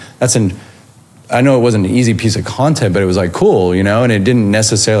you. I think that's I know it wasn't an easy piece of content, but it was like cool, and it didn't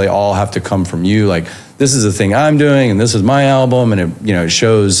necessarily all have to come from you. Like this is the thing I'm doing, and this is my album, and it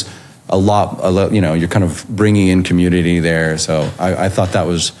shows a lot. You're kind of bringing in community there. So I thought that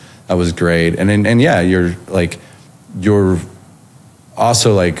was great. And you're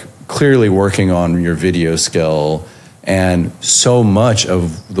also like clearly working on your video skill, and so much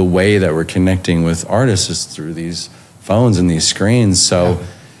of the way that we're connecting with artists is through these phones and these screens. So. Yeah.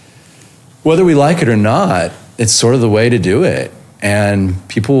 Whether we like it or not, it's sort of the way to do it. And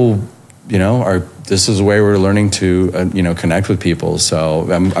people, this is the way we're learning to, connect with people.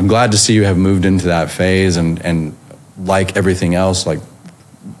 So I'm glad to see you have moved into that phase and like everything else, like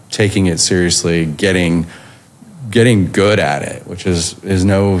taking it seriously, getting getting good at it, which is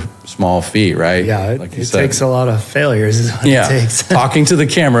no small feat, right? Yeah, like you it said. Takes a lot of failures is what it takes. Talking to the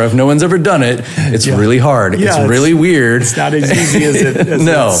camera, if no one's ever done it, it's really hard. It's really weird. It's not as easy as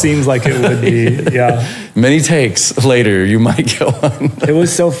it seems like it would be. Yeah. Many takes later, you might get one. It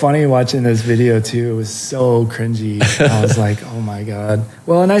was so funny watching this video too. It was so cringy. I was like, oh my God.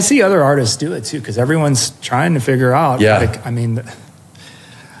 Well, and I see other artists do it too, because everyone's trying to figure out,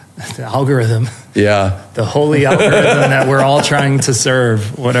 the algorithm. Yeah. The holy algorithm that we're all trying to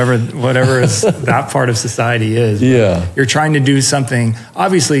serve, whatever is that part of society is. Yeah. You're trying to do something.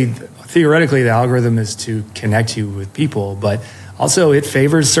 Obviously, theoretically, the algorithm is to connect you with people, but also it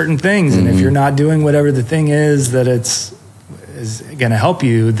favors certain things. And if you're not doing whatever the thing is that is going to help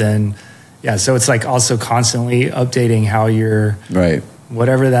you, then so it's like also constantly updating how you're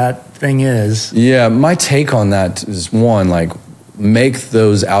whatever that thing is. Yeah. My take on that is one, like, make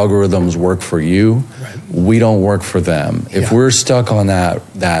those algorithms work for you. Right. We don't work for them. If we're stuck on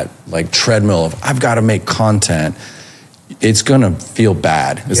that like treadmill of I've got to make content, it's going to feel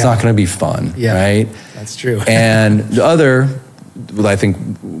bad. It's not going to be fun, right? That's true. And the other, I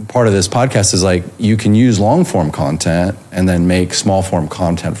think part of this podcast is like you can use long form content and then make small form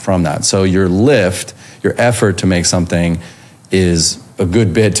content from that. So your lift, your effort to make something is a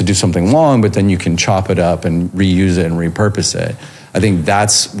good bit to do something long, but then you can chop it up and reuse it and repurpose it. I think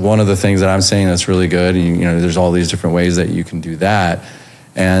that's one of the things that I'm saying that's really good. You know, there's all these different ways that you can do that.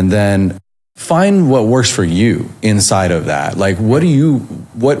 And then find what works for you inside of that. Like, what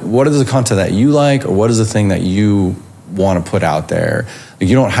is the content that you like, or what is the thing that you want to put out there? Like,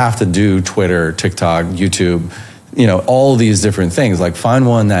 you don't have to do Twitter, TikTok, YouTube, all these different things. Like, find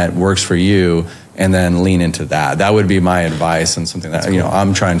one that works for you and then lean into that. That would be my advice, and something that,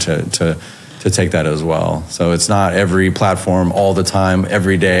 I'm trying to take that as well. So it's not every platform all the time,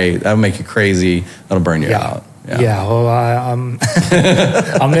 every day. That'll make you crazy. That'll burn you out. Yeah. Well, I'm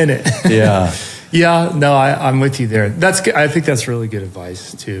I'm in it. Yeah. Yeah. No, I'm with you there. I think that's really good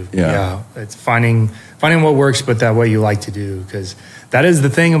advice too. Yeah. It's finding what works, but that way you like to do, because that is the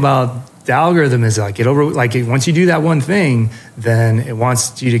thing about the algorithm is once you do that one thing, then it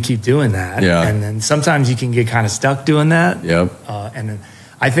wants you to keep doing that. Yeah. And then sometimes you can get kind of stuck doing that. Yep. And then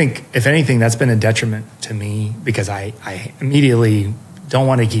I think, if anything, that's been a detriment to me, because I immediately don't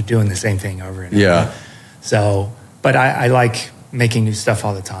want to keep doing the same thing over and over. Yeah. So, but I like making new stuff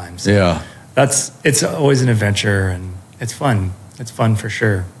all the time. So it's always an adventure, and it's fun. It's fun for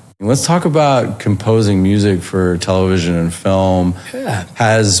sure. Let's talk about composing music for television and film. Yeah.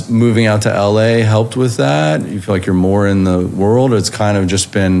 Has moving out to LA helped with that? You feel like you're more in the world, or it's kind of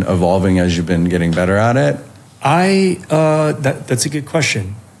just been evolving as you've been getting better at it? That's a good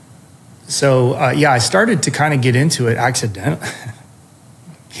question. So, I started to kind of get into it accidentally.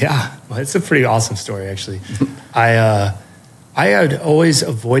 Well, it's a pretty awesome story, actually. I had always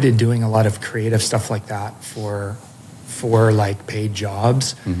avoided doing a lot of creative stuff like that for like paid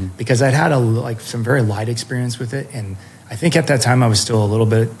jobs, because I'd had some very light experience with it. And I think at that time I was still a little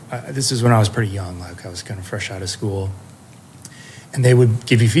bit, this is when I was pretty young, like I was kind of fresh out of school. And they would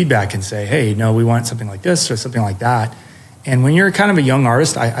give you feedback and say, hey, no, we want something like this or something like that. And when you're kind of a young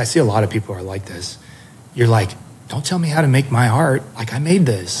artist, I see a lot of people are like this. You're like, don't tell me how to make my art. Like, I made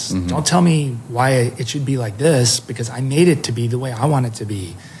this. Mm-hmm. Don't tell me why it should be like this, because I made it to be the way I want it to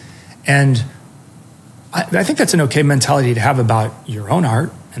be. And I think that's an okay mentality to have about your own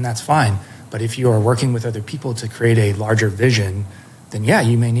art, and that's fine. But if you are working with other people to create a larger vision, then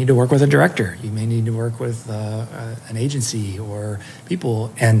you may need to work with a director. You may need to work with an agency or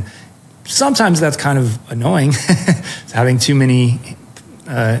people. And sometimes that's kind of annoying. Having too many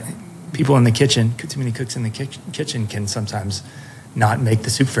people in the kitchen, too many cooks in the kitchen can sometimes not make the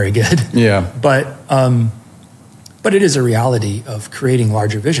soup very good. Yeah. But it is a reality of creating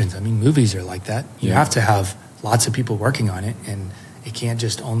larger visions. I mean, movies are like that. You have to have lots of people working on it, and it can't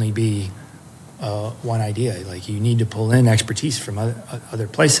just only be one idea. Like, you need to pull in expertise from other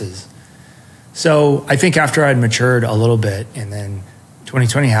places. So I think after I'd matured a little bit, and then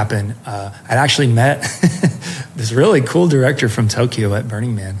 2020 happened, I'd actually met this really cool director from Tokyo at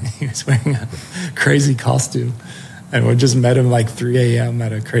Burning Man. He was wearing a crazy costume, and we just met him like 3 a.m.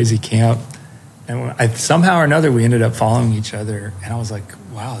 at a crazy camp. And somehow or another, we ended up following each other. And I was like,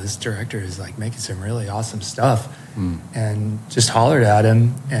 wow, this director is like making some really awesome stuff. And just hollered at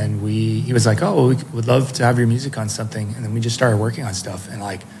him. And he was like, oh, we would love to have your music on something. And then we just started working on stuff and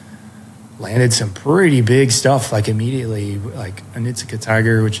like landed some pretty big stuff like immediately, like Onitsuka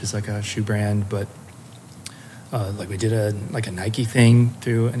Tiger, which is like a shoe brand. But like we did a Nike thing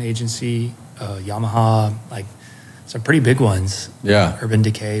through an agency, Yamaha, like some pretty big ones. Yeah. Urban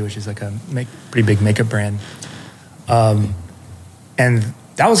Decay, which is like a pretty big makeup brand. And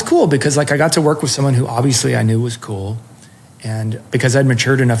that was cool because like I got to work with someone who obviously I knew was cool. And because I'd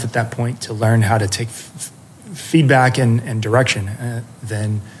matured enough at that point to learn how to take feedback and direction,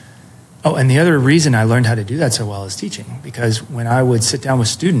 then, and the other reason I learned how to do that so well is teaching. Because when I would sit down with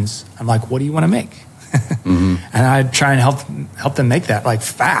students, I'm like, what do you want to make? And I'd try and help them make that like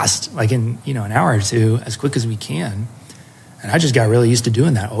fast, like in, an hour or two, as quick as we can. And I just got really used to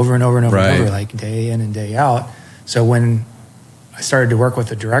doing that over and over and over and over, like day in and day out. So when I started to work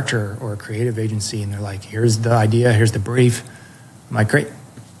with a director or a creative agency and they're like, here's the idea, here's the brief, I'm like, great,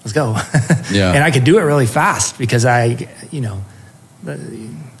 let's go. And I could do it really fast because that's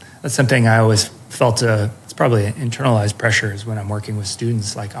something I always felt, it's probably an internalized pressure is when I'm working with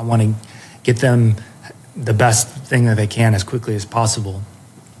students. Like I want to get them the best thing that they can as quickly as possible.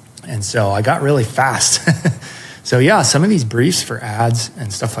 And so I got really fast. So yeah, some of these briefs for ads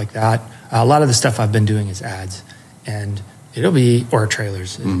and stuff like that, a lot of the stuff I've been doing is ads, and it'll be, or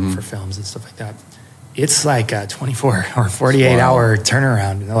trailers for films and stuff like that. It's like a 24 or 48 hour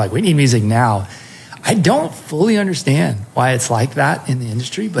turnaround. And they're like, we need music now. I don't fully understand why it's like that in the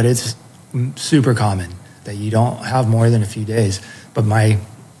industry, but it's super common that you don't have more than a few days. But my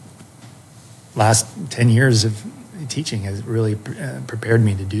last 10 years of teaching has really prepared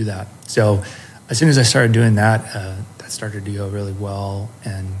me to do that. So as soon as I started doing that, that started to go really well,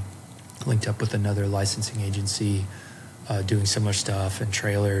 and linked up with another licensing agency doing similar stuff and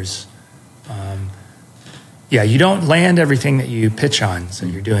trailers. You don't land everything that you pitch on. So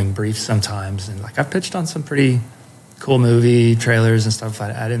you're doing briefs sometimes. And like I've pitched on some pretty cool movie trailers and stuff.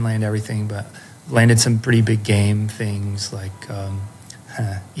 I didn't land everything, but landed some pretty big game things like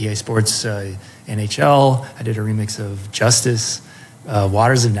EA Sports NHL. I did a remix of Justice.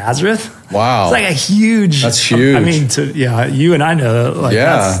 Waters of Nazareth. Wow. It's like a huge. That's huge. I mean, you and I know, like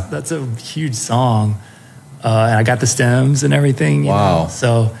that's a huge song. And I got the stems and everything. Wow.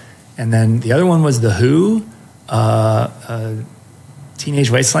 So, and then the other one was The Who,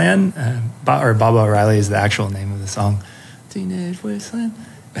 Teenage Wasteland, or Baba O'Reilly is the actual name of the song. Teenage Wasteland.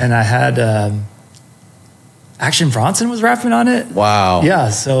 And I had Action Bronson was rapping on it. Wow.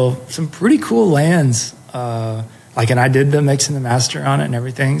 Yeah, so some pretty cool lands. And I did the mix and the master on it and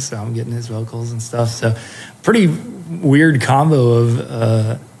everything, so I'm getting his vocals and stuff. So pretty weird combo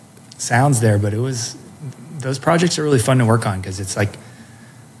of sounds there, but those projects are really fun to work on because it's like,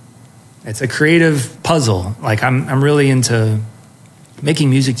 it's a creative puzzle. Like I'm really into making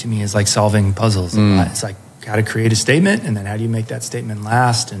music. To me is like solving puzzles. It's like how to create a statement, and then how do you make that statement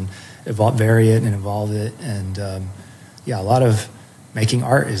last and vary it and evolve it. And a lot of making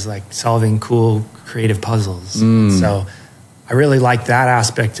art is like solving cool creative puzzles. So I really like that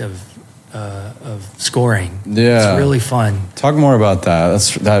aspect of scoring. Yeah, it's really fun. Talk more about that.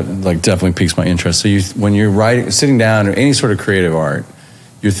 That like definitely piques my interest. So when you're sitting down, or any sort of creative art,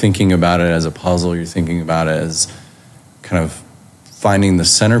 you're thinking about it as a puzzle. You're thinking about it as kind of finding the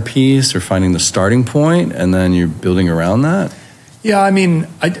centerpiece or finding the starting point, and then you're building around that. Yeah, I mean,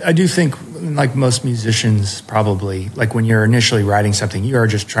 I do think, like most musicians probably, like when you're initially writing something, you are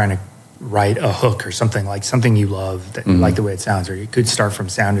just trying to write a hook or something, like something you love, that you like the way it sounds, or you could start from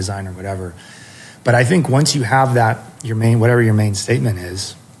sound design or whatever. But I think once you have that, whatever your main statement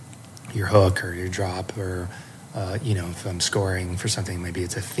is, your hook or your drop, or, if I'm scoring for something, maybe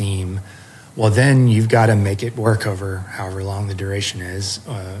it's a theme, well, then you've got to make it work over however long the duration is.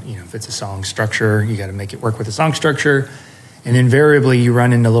 If it's a song structure, you got to make it work with the song structure. And invariably, you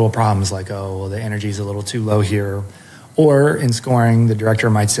run into little problems like, the energy is a little too low here. Or in scoring, the director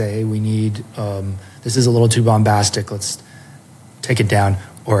might say, we need, this is a little too bombastic, let's take it down.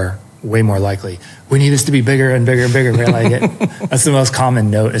 Or way more likely, we need this to be bigger and bigger and bigger. That's the most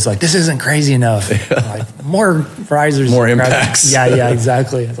common note. It's like, this isn't crazy enough. Like, more risers. More impacts. Yeah,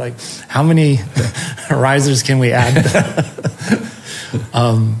 exactly. It's like, how many risers can we add?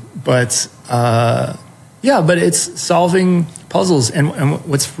 But it's solving puzzles. And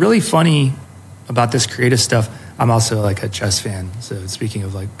what's really funny about this creative stuff, I'm also like a chess fan. So speaking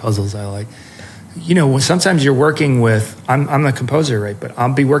of like puzzles, I like, sometimes you're working with, I'm the composer, right? But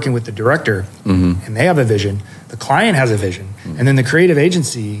I'll be working with the director, and they have a vision. The client has a vision. And then the creative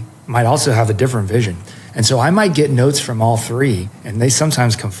agency might also have a different vision. And so I might get notes from all three, and they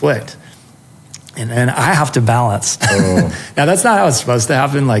sometimes conflict. And then I have to balance. Now, that's not how it's supposed to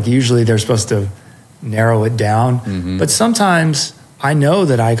happen. Like, usually they're supposed to narrow it down. But sometimes I know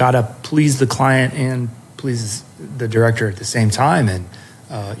that I got to please the client and please the director at the same time. And,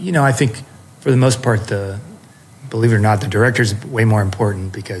 I think for the most part, the believe it or not, the director's way more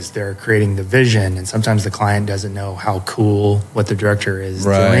important because they're creating the vision, and sometimes the client doesn't know how cool what the director is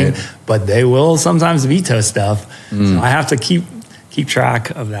doing, but they will sometimes veto stuff. So I have to keep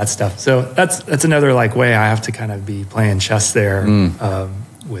track of that stuff. So that's another like way I have to kind of be playing chess there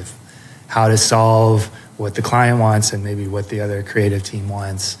with how to solve what the client wants and maybe what the other creative team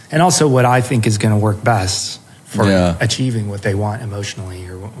wants, and also what I think is going to work best for achieving what they want emotionally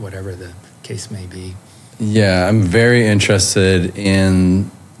or whatever the case may be. Yeah, I'm very interested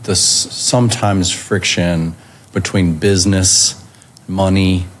in the sometimes friction between business,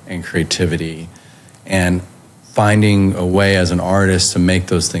 money, and creativity, and finding a way as an artist to make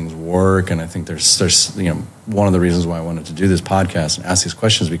those things work. And I think there's one of the reasons why I wanted to do this podcast and ask these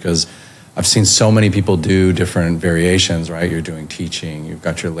questions, because I've seen so many people do different variations, right? You're doing teaching, you've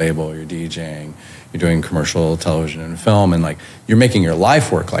got your label, you're DJing, you're doing commercial television and film, and like you're making your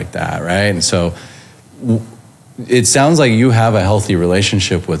life work like that, right? And so it sounds like you have a healthy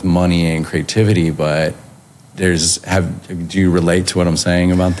relationship with money and creativity, but do you relate to what I'm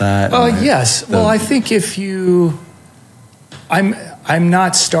saying about that? Yes. Well, I think I'm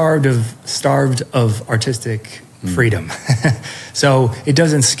not starved of artistic freedom. So it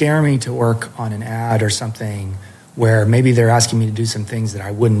doesn't scare me to work on an ad or something where maybe they're asking me to do some things that I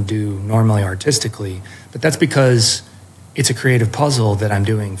wouldn't do normally artistically, but that's because it's a creative puzzle that I'm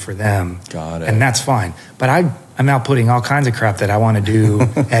doing for them. Got it. And that's fine. But I'm out putting all kinds of crap that I want to do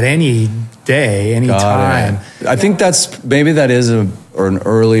at any day, any time. I think that is an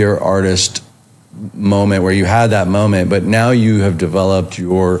earlier artist moment where you had that moment, but now you have developed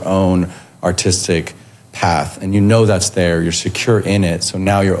your own artistic path, and you know that's there. You're secure in it, so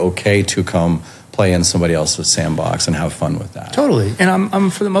now you're okay to come play in somebody else's sandbox and have fun with that. Totally. And I'm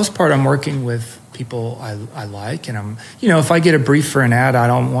for the most part, I'm working with people I like, and I'm, if I get a brief for an ad I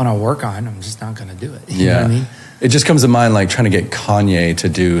don't want to work on, I'm just not going to do it. You know what I mean? It just comes to mind, like trying to get Kanye to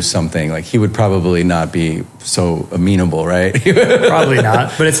do something. Like he would probably not be so amenable, right? Probably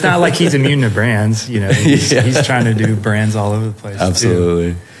not. But it's not like he's immune to brands. He's trying to do brands all over the place.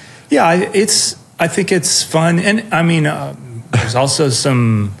 Absolutely. Too. Yeah, I think it's fun, and I mean, there's also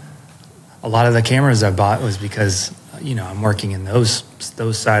a lot of the cameras I bought was because I'm working in those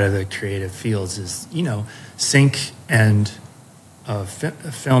side of the creative fields. Is sync and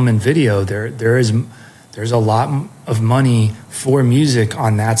film and video. There's a lot of money for music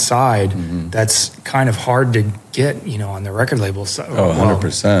on that side. That's kind of hard to get, on the record label side.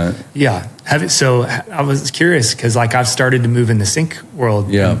 100%. Yeah. So I was curious because I've started to move in the sync world.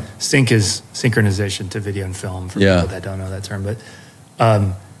 Yeah. Sync is synchronization to video and film for people that don't know that term. But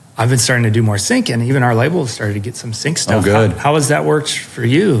I've been starting to do more sync, and even our label started to get some sync stuff. Oh, good. How has that worked for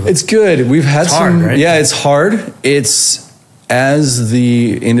you? It's good. We've had hard, right? Yeah, it's hard. As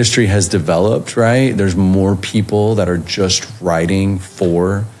the industry has developed, right, there's more people that are just writing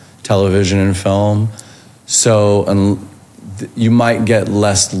for television and film. So you might get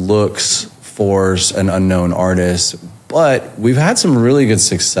less looks for an unknown artist, but we've had some really good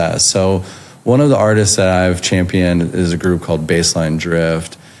success. So one of the artists that I've championed is a group called Baseline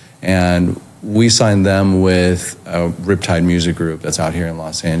Drift, and we signed them with a Riptide music group that's out here in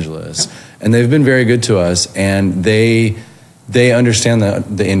Los Angeles. And they've been very good to us, and they understand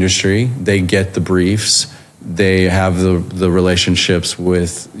the industry. They get the briefs. They have the relationships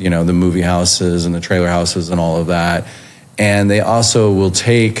with the movie houses and the trailer houses and all of that. And they also will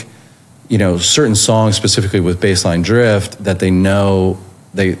take certain songs, specifically with Baseline Drift, that they know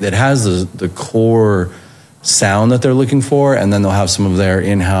that has the core sound that they're looking for, and then they'll have some of their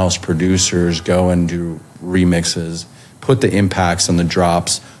in-house producers go and do remixes, put the impacts and the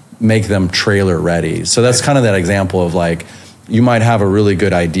drops, make them trailer ready. So that's kind of that example of you might have a really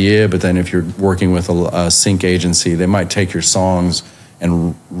good idea, but then if you're working with a sync agency, they might take your songs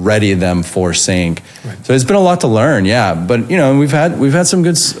and ready them for sync. Right. So it's been a lot to learn, yeah. But we've had some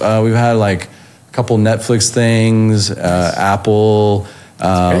good. We've had a couple Netflix things, Apple,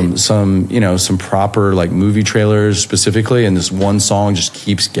 some proper movie trailers specifically, and this one song just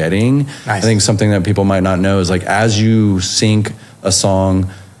keeps getting. Nice. I think something that people might not know is as you sync a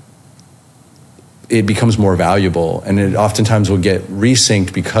song, it becomes more valuable, and it oftentimes will get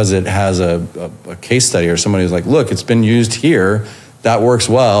resynced because it has a case study or somebody who's look, it's been used here, that works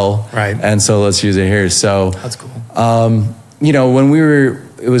well, right? And so let's use it here. So that's cool. When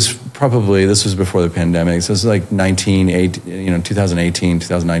this was before the pandemic, so it was 2018,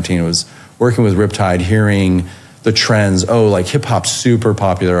 2019. It was working with Riptide, hearing the trends. Hip hop's super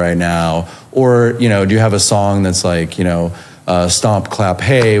popular right now, or do you have a song that's Stomp, Clap,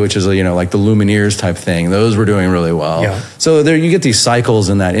 Hey, which is, like the Lumineers type thing. Those were doing really well. Yeah. So there you get these cycles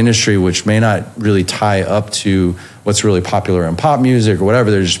in that industry, which may not really tie up to what's really popular in pop music or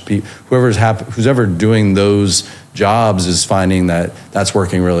whatever. There's who's ever doing those jobs is finding that that's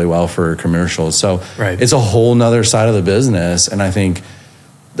working really well for commercials. So It's a whole nother side of the business. And I think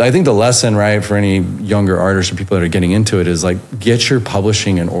the lesson, right, for any younger artists or people that are getting into it is like, get your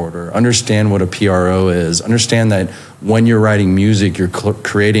publishing in order. Understand what a PRO is. Understand that when you're writing music, you're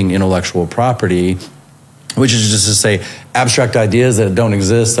creating intellectual property, which is just to say abstract ideas that don't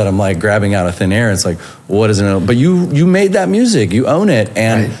exist that I'm like grabbing out of thin air. It's like, what is it? But you made that music, you own it.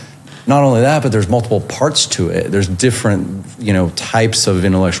 And not only that, but there's multiple parts to it. There's different, types of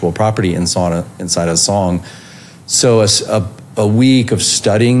intellectual property inside a song. So a week of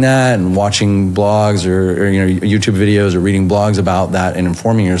studying that and watching blogs or YouTube videos or reading blogs about that and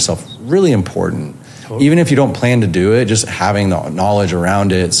informing yourself, really important. Totally. Even if you don't plan to do it, just having the knowledge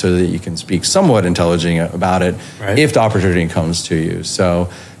around it so that you can speak somewhat intelligently about it if the opportunity comes to you. So,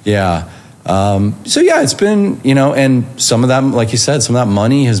 yeah. It's been, and some of that, like you said, some of that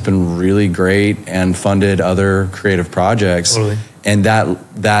money has been really great and funded other creative projects. Totally. And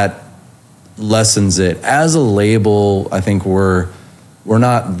that lessens it. As a label, I think we're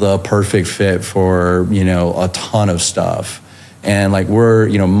not the perfect fit for, a ton of stuff. And like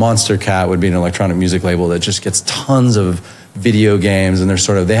Monster Cat would be an electronic music label that just gets tons of video games, and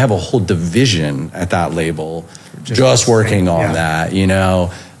they have a whole division at that label just working on that,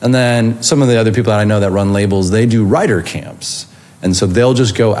 And then some of the other people that I know that run labels, they do writer camps. And so they'll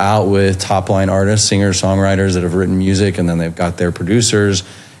just go out with top line artists, singers, songwriters that have written music, and then they've got their producers.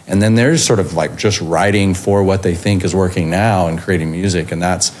 And then they're sort of like just writing for what they think is working now and creating music. And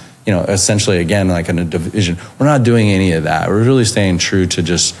that's, essentially, again, like in a division. We're not doing any of that. We're really staying true to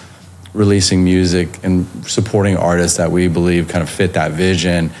just releasing music and supporting artists that we believe kind of fit that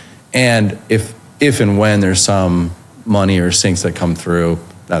vision. And if and when there's some money or syncs that come through,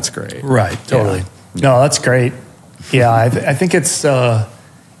 that's great. Right, totally. Yeah. No, that's great. Yeah, I think it's still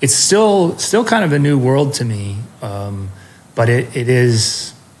kind of a new world to me, but it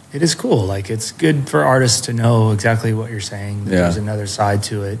is cool. Like, it's good for artists to know exactly what you're saying. There's another side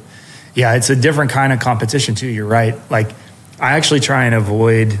to it. Yeah, it's a different kind of competition too. You're right. Like, I actually try and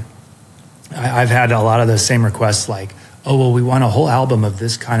avoid. I've had a lot of the same requests, like, oh, well, we want a whole album of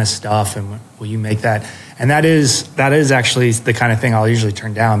this kind of stuff, and will you make that? And that is actually the kind of thing I'll usually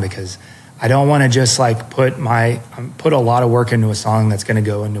turn down, because I don't want to just like put a lot of work into a song that's going to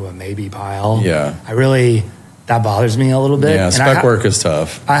go into a maybe pile. Yeah, that bothers me a little bit. Yeah, spec work is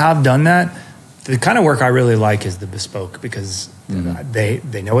tough. I have done that. The kind of work I really like is the bespoke, because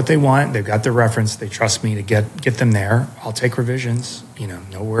they know what they want. They've got the reference. They trust me to get them there. I'll take revisions.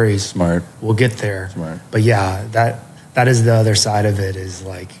 No worries. Smart. We'll get there. Smart. But yeah, that is the other side of it, is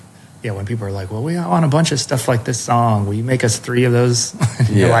like, when people are like, well, we want a bunch of stuff like this song. Will you make us 3 of those?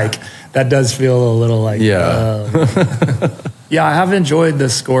 Like, that does feel a little like, Yeah, I have enjoyed the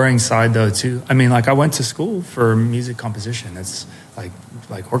scoring side though too. I mean, like, I went to school for music composition. It's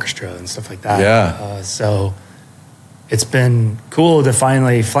like orchestra and stuff like that. Yeah. So it's been cool to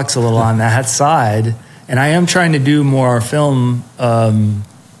finally flex a little on that side. And I am trying to do more film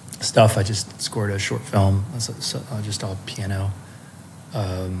stuff. I just scored a short film, just all piano.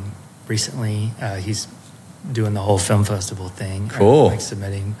 Recently, he's doing the whole film festival thing. Cool. Like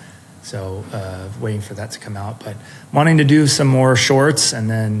submitting. So waiting for that to come out, but wanting to do some more shorts, and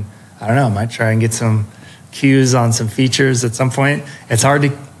then I don't know, might try and get some cues on some features at some point. It's hard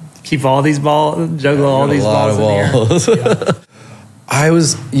to keep all these juggle all these balls in the air.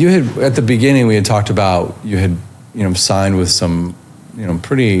 You had at the beginning we had talked about you had signed with some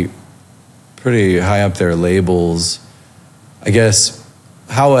pretty high up there labels. I guess,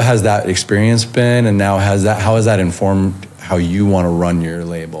 how has that experience been, and now how has that informed how you want to run your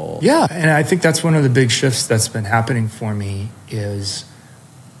label? Yeah, and I think that's one of the big shifts that's been happening for me is,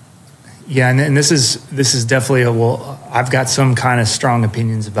 and this is definitely I've got some kind of strong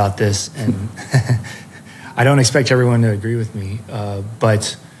opinions about this, and I don't expect everyone to agree with me,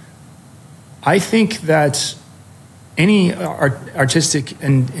 but I think that any artistic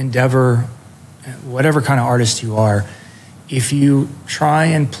endeavor, whatever kind of artist you are, if you try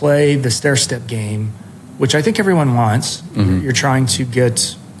and play the stair-step game, which I think everyone wants, you're trying to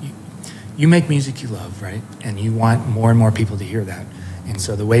you make music you love, right? And you want more and more people to hear that. And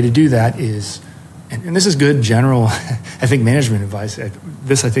so the way to do that is, and this is good general, I think, management advice.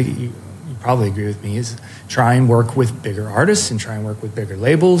 This, I think you probably agree with me, is try and work with bigger artists and try and work with bigger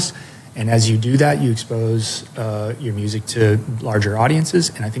labels. And as you do that, you expose your music to larger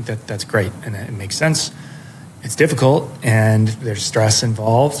audiences. And I think that's great, and it makes sense. it's difficult and there's stress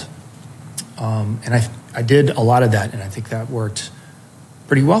involved. And I did a lot of that, and I think that worked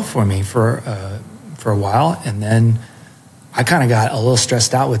pretty well for me for a while. And then I kind of got a little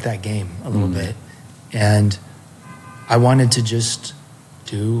stressed out with that game a little bit. And I wanted to just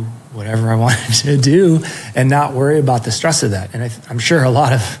do whatever I wanted to do and not worry about the stress of that. And I'm sure a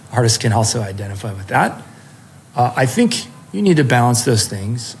lot of artists can also identify with that. I think you need to balance those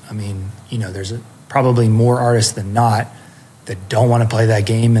things. I mean, there's probably more artists than not that don't want to play that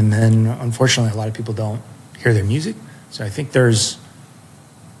game. And then unfortunately, a lot of people don't hear their music. So I think there's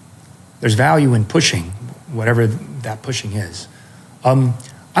value in pushing, whatever that pushing is. I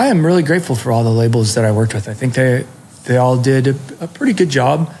am really grateful for all the labels that I worked with. I think they all did a pretty good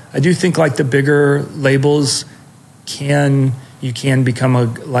job. I do think like the bigger labels you can become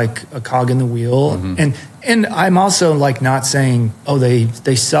a cog in the wheel. And I'm also like not saying, oh,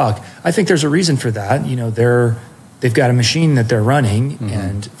 they suck. I think there's a reason for that. They've got a machine that they're running,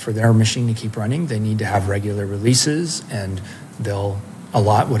 and for their machine to keep running, they need to have regular releases, and they'll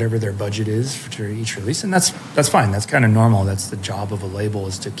allot whatever their budget is for each release, and that's fine. That's kind of normal. That's the job of a label,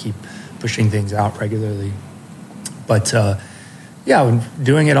 is to keep pushing things out regularly. But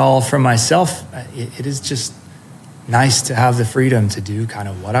doing it all for myself, it is just nice to have the freedom to do kind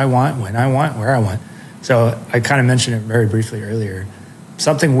of what I want, when I want, where I want. So I kind of mentioned it very briefly earlier.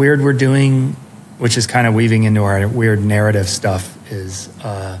 Something weird we're doing, which is kind of weaving into our weird narrative stuff, is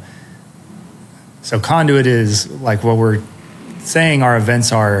so Conduit is like what we're saying our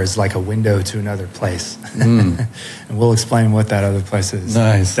events are, is like a window to another place. And we'll explain what that other place is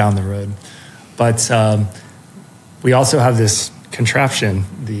down the road. But we also have this contraption,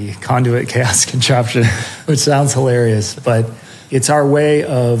 the Conduit Chaos contraption, which sounds hilarious, but it's our way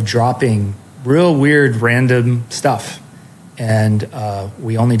of dropping real weird random stuff. And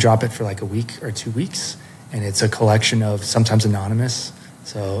we only drop it for like a week or 2 weeks. And it's a collection of sometimes anonymous,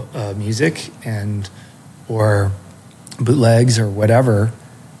 so music or bootlegs or whatever.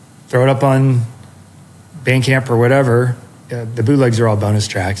 Throw it up on Bandcamp or whatever. The bootlegs are all bonus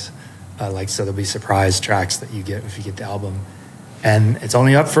tracks. So there'll be surprise tracks that you get if you get the album. And it's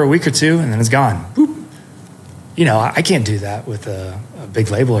only up for a week or two, and then it's gone. Boop. I can't do that with a big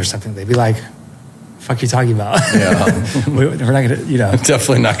label or something. They'd be like, fuck you talking about? Yeah. We're not going to,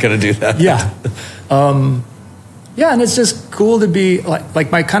 Definitely not going to do that. Yeah. And it's just cool to be,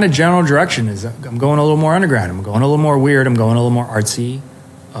 like my kind of general direction is I'm going a little more underground. I'm going a little more weird. I'm going a little more artsy.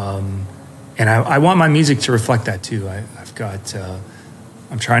 And I want my music to reflect that too.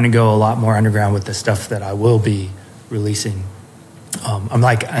 I'm trying to go a lot more underground with the stuff that I will be releasing.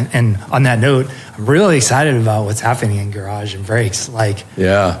 And on that note, I'm really excited about what's happening in Garage and Breaks.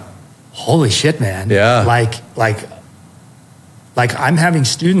 Holy shit, man. Yeah. Like I'm having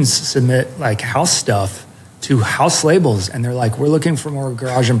students submit like house stuff to house labels, and they're like, we're looking for more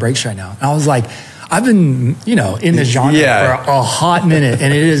Garage and Breaks right now. And I was like, I've been, in the genre for a hot minute,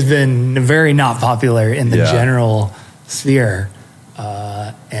 and it has been very not popular in the general sphere.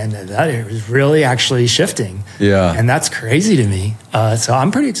 And that is really actually shifting. Yeah. And that's crazy to me. So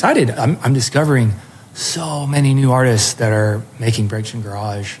I'm pretty excited. I'm discovering so many new artists that are making breaks in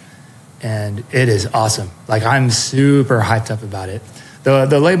Garage, and it is awesome. Like, I'm super hyped up about it.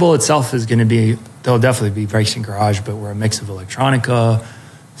 The label itself is going to be, there'll definitely be breaks in Garage, but we're a mix of electronica,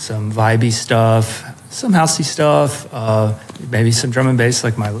 some vibey stuff, some housey stuff, maybe some drum and bass.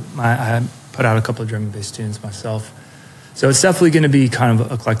 Like I put out a couple of drum and bass tunes myself. So it's definitely going to be kind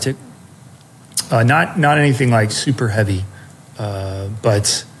of eclectic. Not anything like super heavy,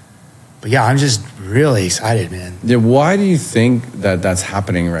 but yeah, I'm just really excited, man. Yeah, why do you think that that's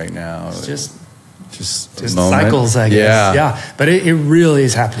happening right now? It's just cycles, I guess. Yeah, but it really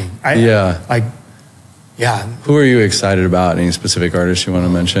is happening. Who are you excited about? Any specific artists you want to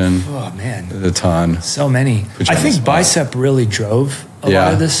mention? Oh man, a ton. So many. I think Bicep really drove a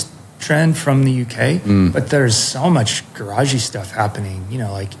lot of this trend from the UK, but there's so much garagey stuff happening.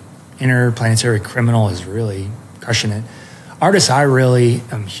 Like Interplanetary Criminal is really crushing it. Artists I really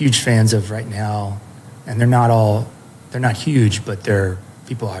am huge fans of right now, and they're not huge, but they're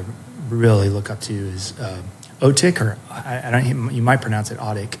people I really look up to, is Otik, or you might pronounce it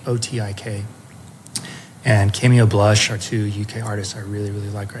Otik, O-T-I-K, and Cameo Blush are two UK artists I really, really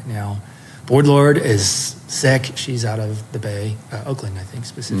like right now. Boardlord is sick. She's out of the Bay, Oakland, I think,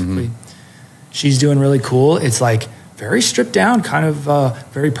 specifically. She's doing really cool. It's like very stripped down, kind of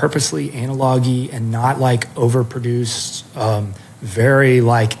very purposely analog-y and not like overproduced, very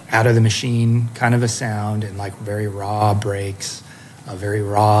like out of the machine kind of a sound, and like very raw breaks, very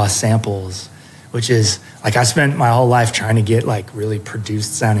raw samples, which is like I spent my whole life trying to get like really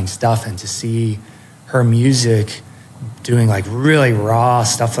produced sounding stuff, and to see her music, doing like really raw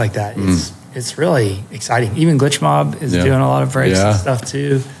stuff like that. It's really exciting. Even Glitch Mob is doing a lot of breaks and stuff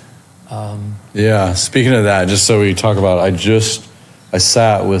too. Speaking of that, just so we talk about, I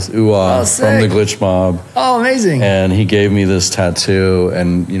sat with Uwa from the Glitch Mob. Oh, amazing! And he gave me this tattoo,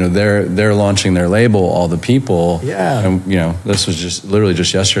 and they're launching their label, All the People. Yeah. And this was just literally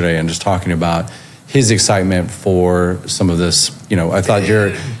just yesterday, and just talking about his excitement for some of this. I thought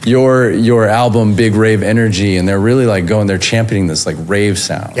your album, Big Rave Energy, and they're really like they're championing this like rave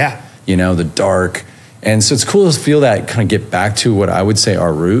sound. Yeah. The dark. And so it's cool to feel that kind of get back to what I would say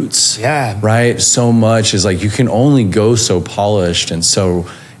our roots. Yeah. Right? So much is like you can only go so polished and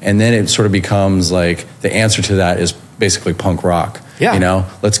then it sort of becomes like the answer to that is basically punk rock. Yeah.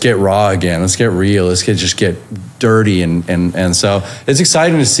 Let's get raw again. Let's get real. Let's just get dirty and so it's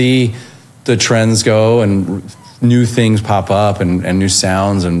exciting to see the trends go and new things pop up and new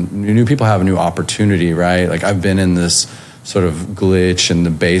sounds and new people have a new opportunity, right? Like I've been in this sort of glitch and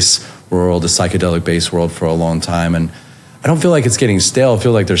the bass world, the psychedelic bass world for a long time. And I don't feel like it's getting stale. I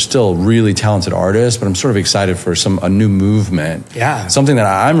feel like there's still really talented artists, but I'm sort of excited for a new movement. Yeah. Something that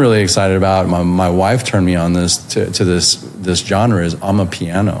I'm really excited about. My wife turned me on this to this genre is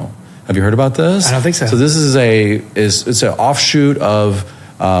amapiano. Have you heard about this? I don't think so. So this is it's an offshoot of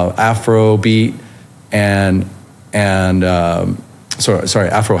Afro beat and Afro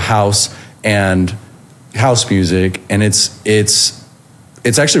house and house music, and it's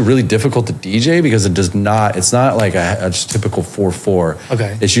actually really difficult to DJ because it's not like a typical 4/4.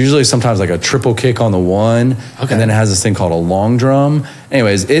 Okay. It's usually sometimes like a triple kick on the one, and then it has this thing called a long drum.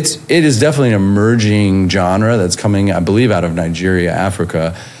 Anyways, it is definitely an emerging genre that's coming, I believe, out of Nigeria,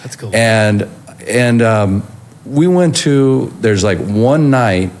 Africa. That's cool. And we went to, there's like one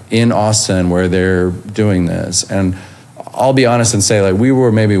night in Austin where they're doing this, and I'll be honest and say, like, we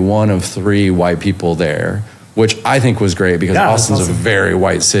were maybe one of 3 white people there, which I think was great because Austin's awesome. A very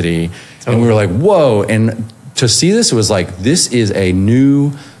white city. Totally. And we were like, whoa. And to see this, it was like, this is a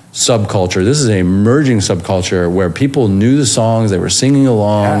new subculture. This is an emerging subculture where people knew the songs, they were singing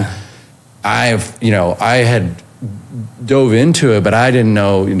along. Yeah. I had dove into it, but I didn't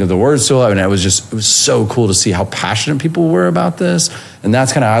know, the words so well. And it was so cool to see how passionate people were about this. And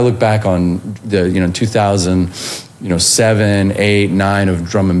that's kind of, I look back on the, 2007, 8, 9 of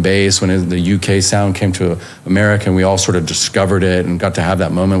drum and bass when the UK sound came to America, and we all sort of discovered it and got to have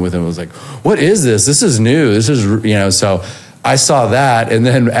that moment with it. It was like, what is this? This is new. This is, so I saw that. And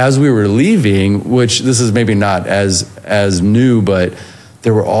then as we were leaving, which this is maybe not as new, but we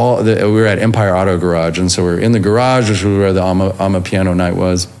were at Empire Auto Garage. And so we were in the garage, which was where the amapiano night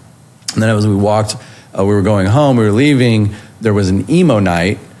was. And then as we walked, we were going home, we were leaving, there was an emo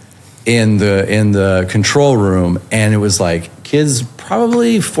night in the control room, and it was like kids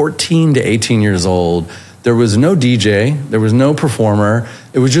probably 14 to 18 years old. There was no DJ, there was no performer.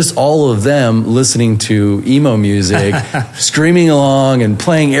 It was just all of them listening to emo music, screaming along and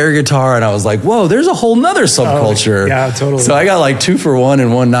playing air guitar. And I was like, whoa, there's a whole nother subculture. Oh, yeah, totally. So I got like 2 for 1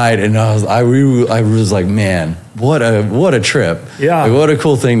 in one night, and I was like, man, what a trip. Yeah. Like, what a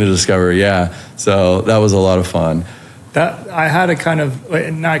cool thing to discover. Yeah. So that was a lot of fun. That I had a kind of,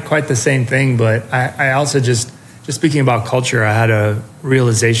 not quite the same thing, but I also just speaking about culture, I had a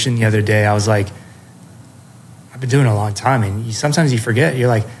realization the other day. I was like, I've been doing it a long time, and sometimes you forget. You're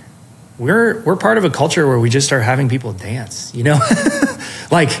like, we're part of a culture where we just start having people dance,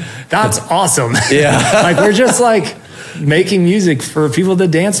 like that's awesome. Yeah. Like we're just like making music for people to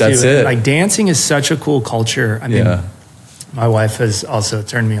dance to. That's it. Like dancing is such a cool culture. I mean, my wife has also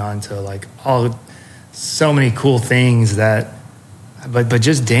turned me on to like so many cool things but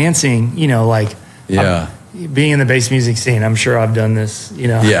just dancing, being in the bass music scene, I'm sure I've done this,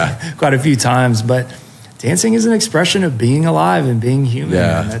 quite a few times, but dancing is an expression of being alive and being human.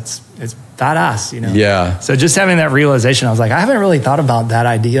 Yeah. And it's badass, Yeah. So just having that realization, I was like, I haven't really thought about that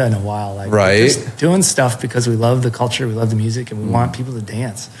idea in a while. Like, right. Just doing stuff because we love the culture, we love the music, and we want people to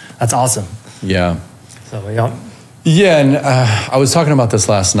dance. That's awesome. Yeah. So, yeah. Yeah, and I was talking about this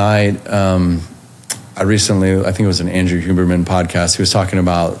last night. I think it was an Andrew Huberman podcast. He was talking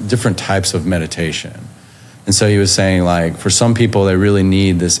about different types of meditation. And so he was saying, like, for some people, they really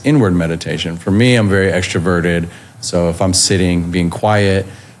need this inward meditation. For me, I'm very extroverted. So if I'm sitting, being quiet,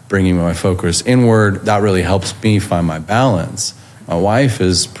 bringing my focus inward, that really helps me find my balance. My wife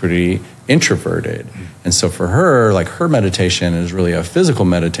is pretty introverted. And so for her, like, her meditation is really a physical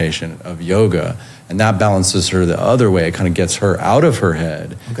meditation of yoga. And that balances her the other way. It kind of gets her out of her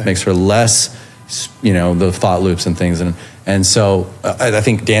head, makes her less, the thought loops and things. And so I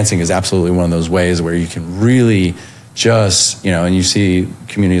think dancing is absolutely one of those ways where you can really just, and you see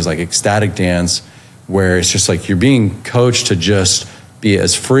communities like ecstatic dance where it's just like you're being coached to just be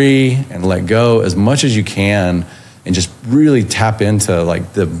as free and let go as much as you can and just really tap into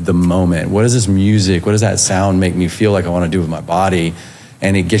like the moment. What is this music? What does that sound make me feel like I want to do with my body?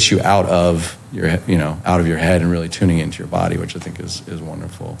 And it gets you out of your head and really tuning into your body, which I think is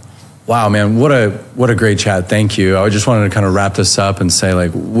wonderful. Wow, man, what a great chat. Thank you. I just wanted to kind of wrap this up and say,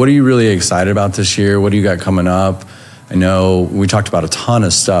 like, what are you really excited about this year? What do you got coming up? I know we talked about a ton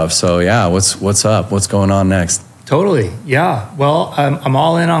of stuff. So yeah, what's up? What's going on next? Totally. Yeah. Well, I'm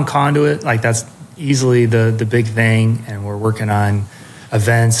all in on Conduit. Like that's easily the big thing. And we're working on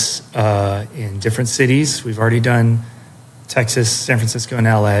events in different cities. We've already done Texas, San Francisco, and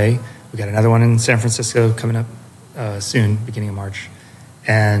LA. We got another one in San Francisco coming up soon, beginning of March.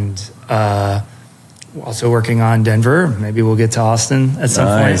 And we're also working on Denver. Maybe we'll get to Austin at some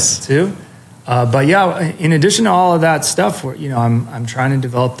point too. But yeah, in addition to all of that stuff, I'm trying to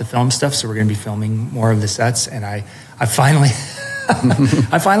develop the film stuff. So we're going to be filming more of the sets. And I finally,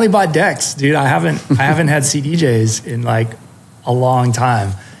 I finally bought decks, dude. I haven't had CDJs in like a long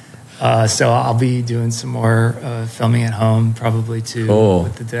time. So I'll be doing some more filming at home, probably too,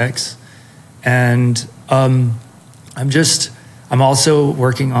 with the decks. And I'm also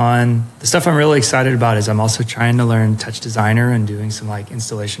working on the stuff I'm really excited about. Is I'm also trying to learn touch designer and doing some like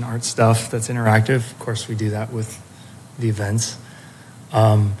installation art stuff that's interactive. Of course, we do that with the events.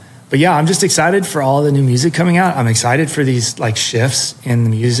 But yeah, I'm just excited for all the new music coming out. I'm excited for these like shifts in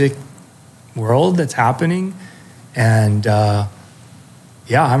the music world that's happening. And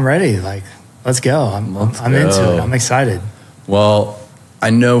yeah, I'm ready. Like, let's go. I'm into it. I'm excited. Well, I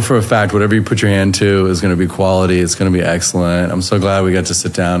know for a fact whatever you put your hand to is going to be quality. It's going to be excellent. I'm so glad we got to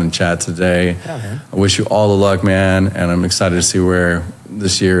sit down and chat today. Yeah, man. I wish you all the luck, man, and I'm excited to see where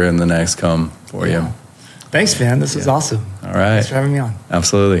this year and the next come for you. Thanks, man. This was awesome. All right. Thanks for having me on.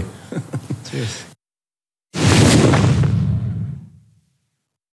 Absolutely. Cheers.